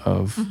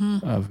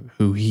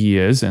who He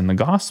is and the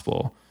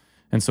gospel.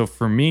 And so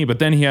for me, but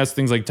then He has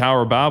things like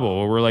Tower of Babel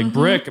where we're like,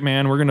 brick,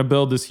 man, we're going to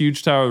build this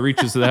huge tower that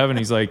reaches to the heaven.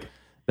 He's like,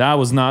 that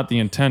was not the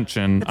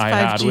intention I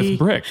had with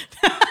brick.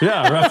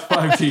 Yeah, that's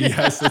 5G.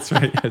 Yes, that's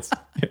right.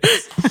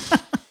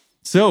 Yes.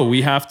 So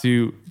we have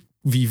to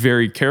be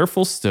very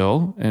careful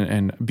still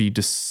and be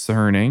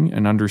discerning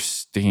and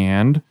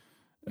understand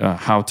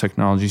how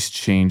technology is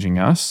changing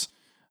us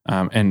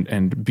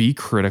and be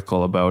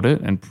critical about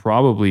it and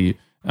probably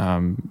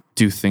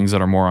do things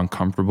that are more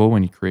uncomfortable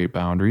when you create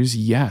boundaries.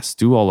 Yes,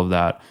 do all of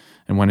that.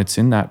 And when it's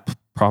in that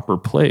proper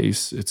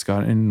place, it's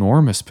got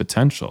enormous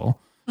potential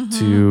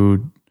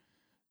to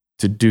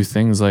do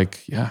things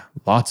like,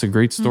 lots of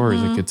great stories.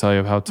 I could tell you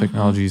of how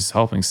technology is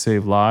helping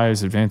save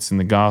lives, advancing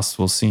the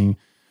gospel, seeing,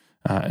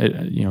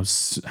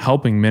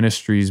 helping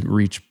ministries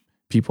reach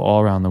people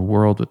all around the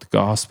world with the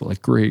gospel,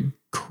 like great,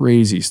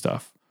 crazy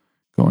stuff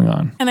going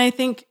on. And I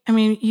think,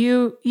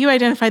 you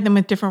identified them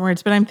with different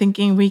words, but I'm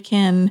thinking we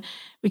can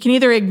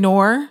either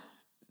ignore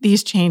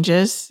these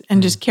changes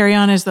and just carry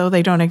on as though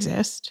they don't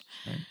exist.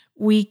 Right.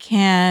 We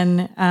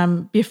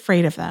can be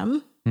afraid of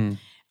them,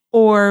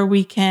 or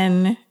we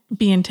can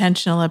be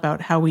intentional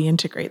about how we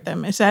integrate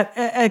them. Is that,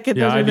 those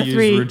are the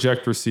three.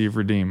 Reject, receive,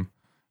 redeem,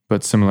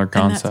 but similar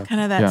concept. And that's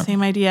kind of that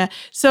same idea.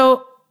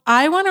 So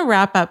I want to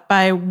wrap up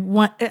by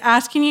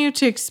asking you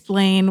to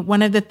explain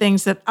one of the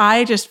things that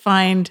I just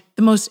find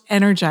the most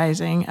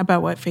energizing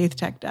about what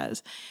FaithTech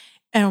does.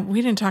 And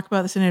we didn't talk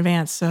about this in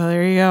advance, so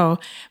there you go.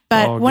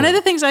 But one of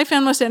the things I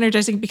found most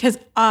energizing, because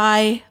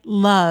I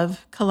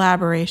love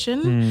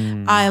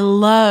collaboration, I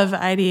love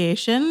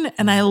ideation,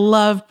 and I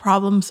love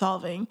problem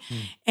solving.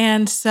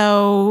 And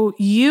so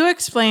you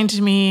explained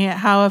to me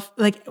how,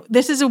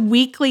 this is a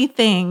weekly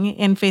thing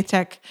in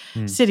FaithTech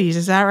cities.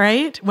 Is that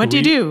right? What do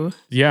you do?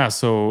 Yeah,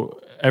 so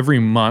every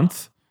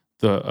month,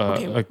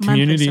 a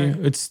community,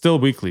 it's still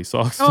weekly,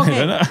 so I'll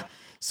explain that.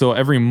 So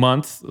every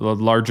month, a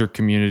larger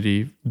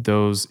community,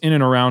 those in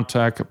and around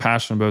tech, are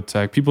passionate about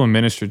tech, people in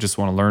ministry just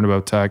want to learn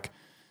about tech.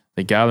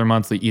 They gather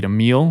monthly, eat a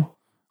meal,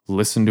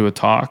 listen to a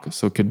talk.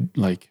 So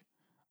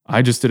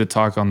I just did a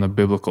talk on the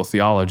biblical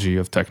theology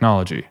of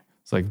technology.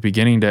 It's like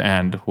beginning to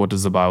end. What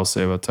does the Bible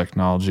say about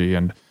technology?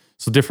 And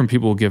so different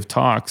people will give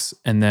talks,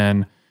 and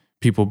then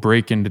people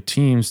break into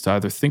teams to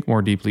either think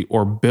more deeply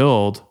or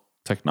build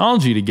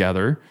technology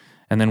together.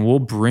 And then we'll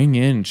bring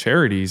in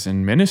charities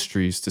and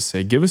ministries to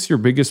say, give us your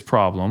biggest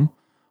problem.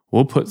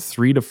 we'll put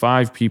 3 to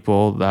 5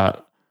 people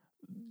that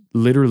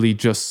literally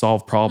just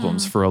solve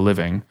problems for a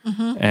living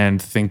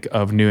and think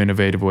of new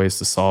innovative ways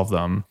to solve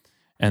them.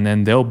 And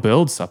then they'll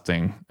build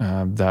something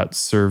that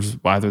serves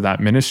either that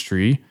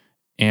ministry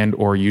and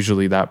or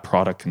usually that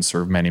product can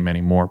serve many,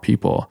 many more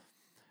people.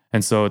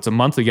 And so it's a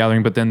monthly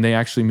gathering, but then they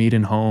actually meet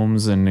in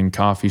homes and in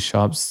coffee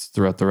shops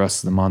throughout the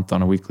rest of the month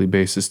on a weekly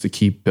basis to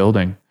keep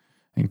building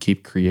and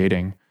keep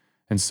creating.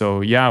 And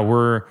so, yeah,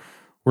 we're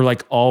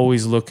like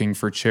always looking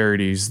for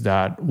charities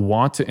that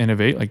want to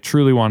innovate, like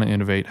truly want to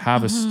innovate,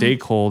 have a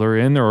stakeholder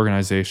in their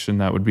organization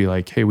that would be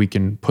like, hey, we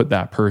can put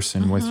that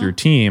person with your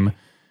team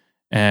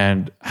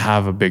and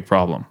have a big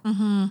problem.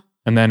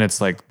 And then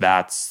it's like,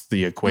 that's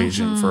the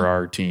equation for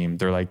our team.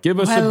 They're like, give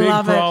us a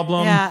big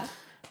problem. Yeah.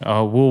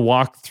 We'll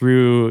walk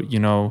through,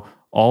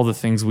 all the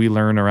things we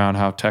learn around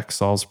how tech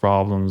solves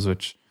problems,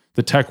 which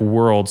the tech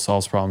world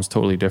solves problems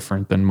totally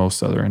different than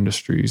most other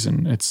industries.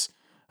 And it's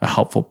a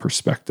helpful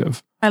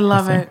perspective. I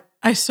love it.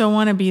 I so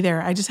want to be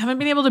there. I just haven't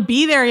been able to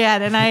be there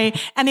yet. And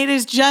and it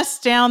is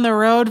just down the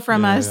road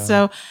from us. Yeah.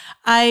 So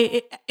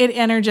it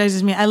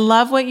energizes me. I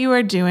love what you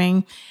are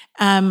doing.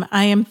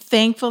 I am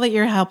thankful that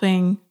you're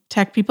helping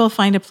tech people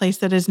find a place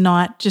that is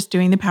not just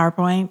doing the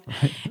PowerPoint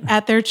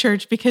at their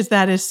church, because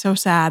that is so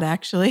sad,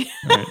 actually.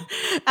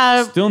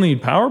 Right. Still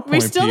need PowerPoint people. We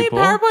still need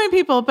PowerPoint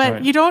people,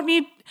 but you don't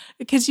need,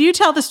 because you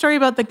tell the story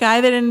about the guy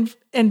that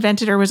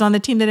invented or was on the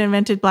team that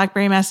invented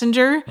BlackBerry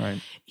Messenger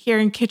here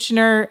in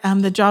Kitchener.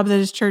 The job that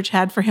his church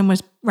had for him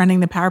was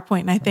running the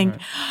PowerPoint. And I think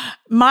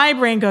my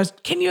brain goes,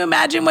 can you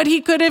imagine what he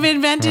could have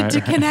invented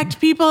to connect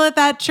people at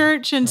that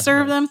church and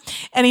serve them?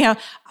 Anyhow,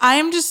 I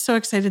am just so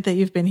excited that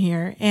you've been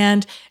here.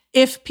 And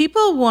if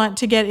people want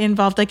to get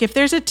involved, like if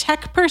there's a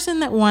tech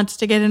person that wants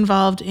to get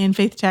involved in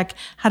FaithTech,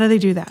 how do they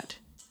do that?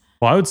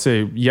 Well, I would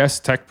say yes,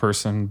 tech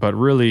person, but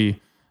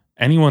really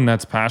anyone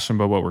that's passionate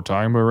about what we're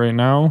talking about right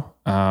now.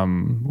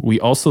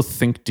 We also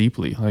think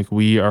deeply. Like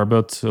we are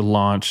about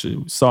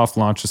to soft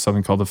launch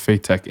something called the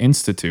FaithTech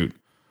Institute,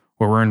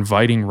 where we're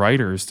inviting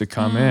writers to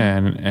come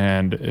in.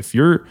 And if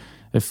you're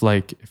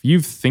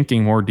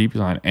thinking more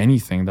deeply on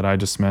anything that I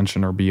just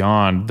mentioned or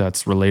beyond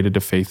that's related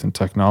to faith and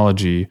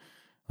technology,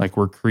 like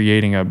we're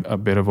creating a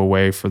bit of a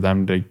way for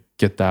them to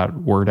get that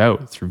word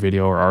out through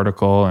video or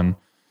article. And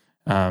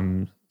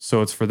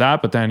so it's for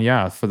that. But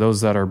then, for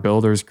those that are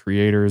builders,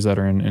 creators that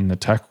are in the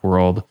tech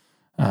world,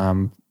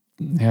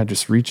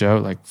 just reach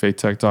out, like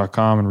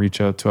faithtech.com, and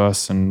reach out to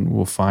us, and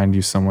we'll find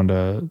you someone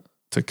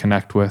to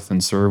connect with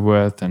and serve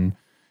with, and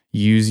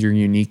use your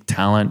unique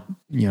talent,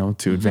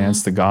 to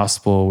advance the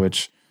gospel,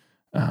 which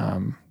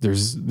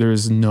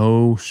there's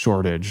no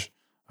shortage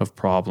of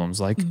problems,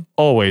 like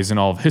always in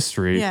all of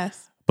history.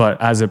 Yes. But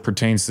as it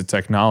pertains to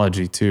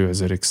technology too,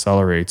 as it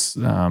accelerates,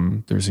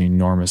 there's an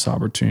enormous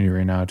opportunity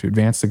right now to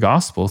advance the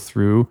gospel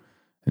through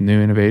the new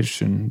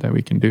innovation that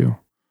we can do.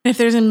 If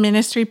there's a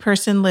ministry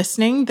person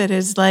listening that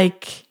is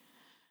like,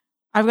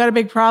 I've got a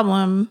big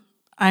problem,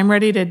 I'm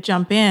ready to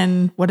jump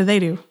in, what do they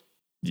do?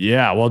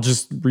 Yeah, well,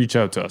 just reach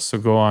out to us. So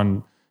go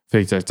on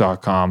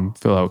faithtech.com,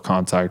 fill out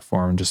contact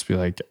form, and just be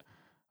like,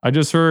 I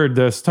just heard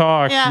this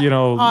talk,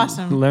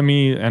 awesome. Let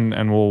me,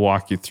 and we'll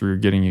walk you through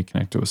getting you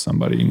connected with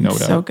somebody, no doubt.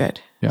 So good.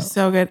 Yeah.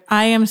 So good.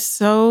 I am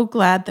so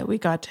glad that we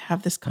got to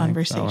have this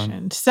conversation.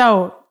 Thanks,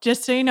 so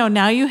just so you know,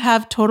 now you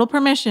have total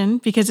permission,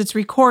 because it's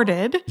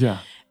recorded,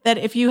 that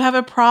if you have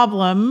a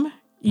problem,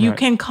 you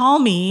can call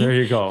me. There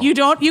you go.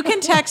 You can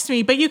text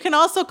me, but you can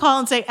also call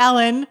and say,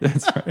 Ellen,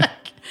 that's right.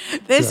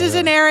 This is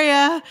an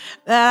area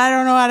that I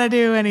don't know how to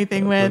do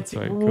anything with. That's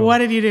right, cool. What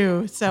did you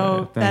do?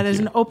 So that is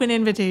an open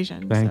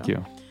invitation. Thank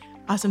you.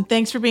 Awesome.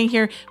 Thanks for being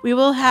here. We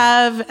will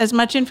have as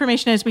much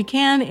information as we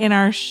can in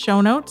our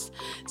show notes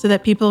so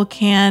that people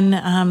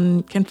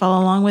can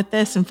follow along with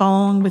this and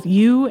follow along with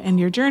you and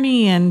your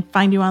journey and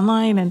find you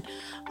online and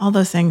all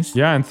those things.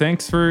 Yeah. And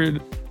thanks for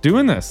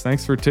doing this.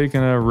 Thanks for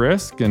taking a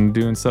risk and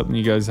doing something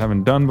you guys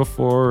haven't done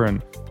before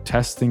and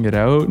testing it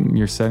out. And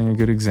you're setting a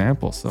good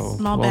example. So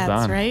small well bets,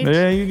 done. Right?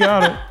 Yeah, you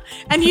got it.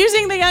 And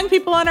using the young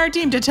people on our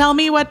team to tell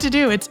me what to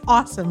do. It's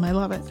awesome. I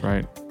love it. That's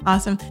right.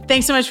 Awesome.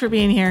 Thanks so much for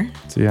being here.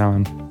 See you,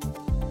 Alan.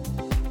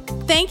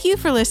 Thank you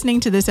for listening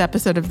to this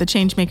episode of the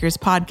Changemakers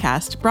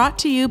podcast, brought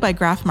to you by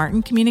Graf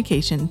Martin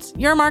Communications,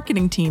 your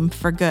marketing team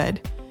for good.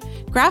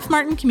 Graf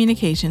Martin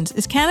Communications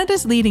is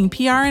Canada's leading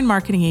PR and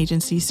marketing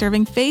agency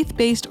serving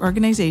faith-based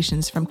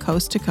organizations from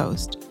coast to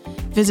coast.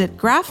 Visit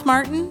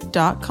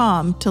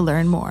grafmartin.com to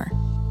learn more.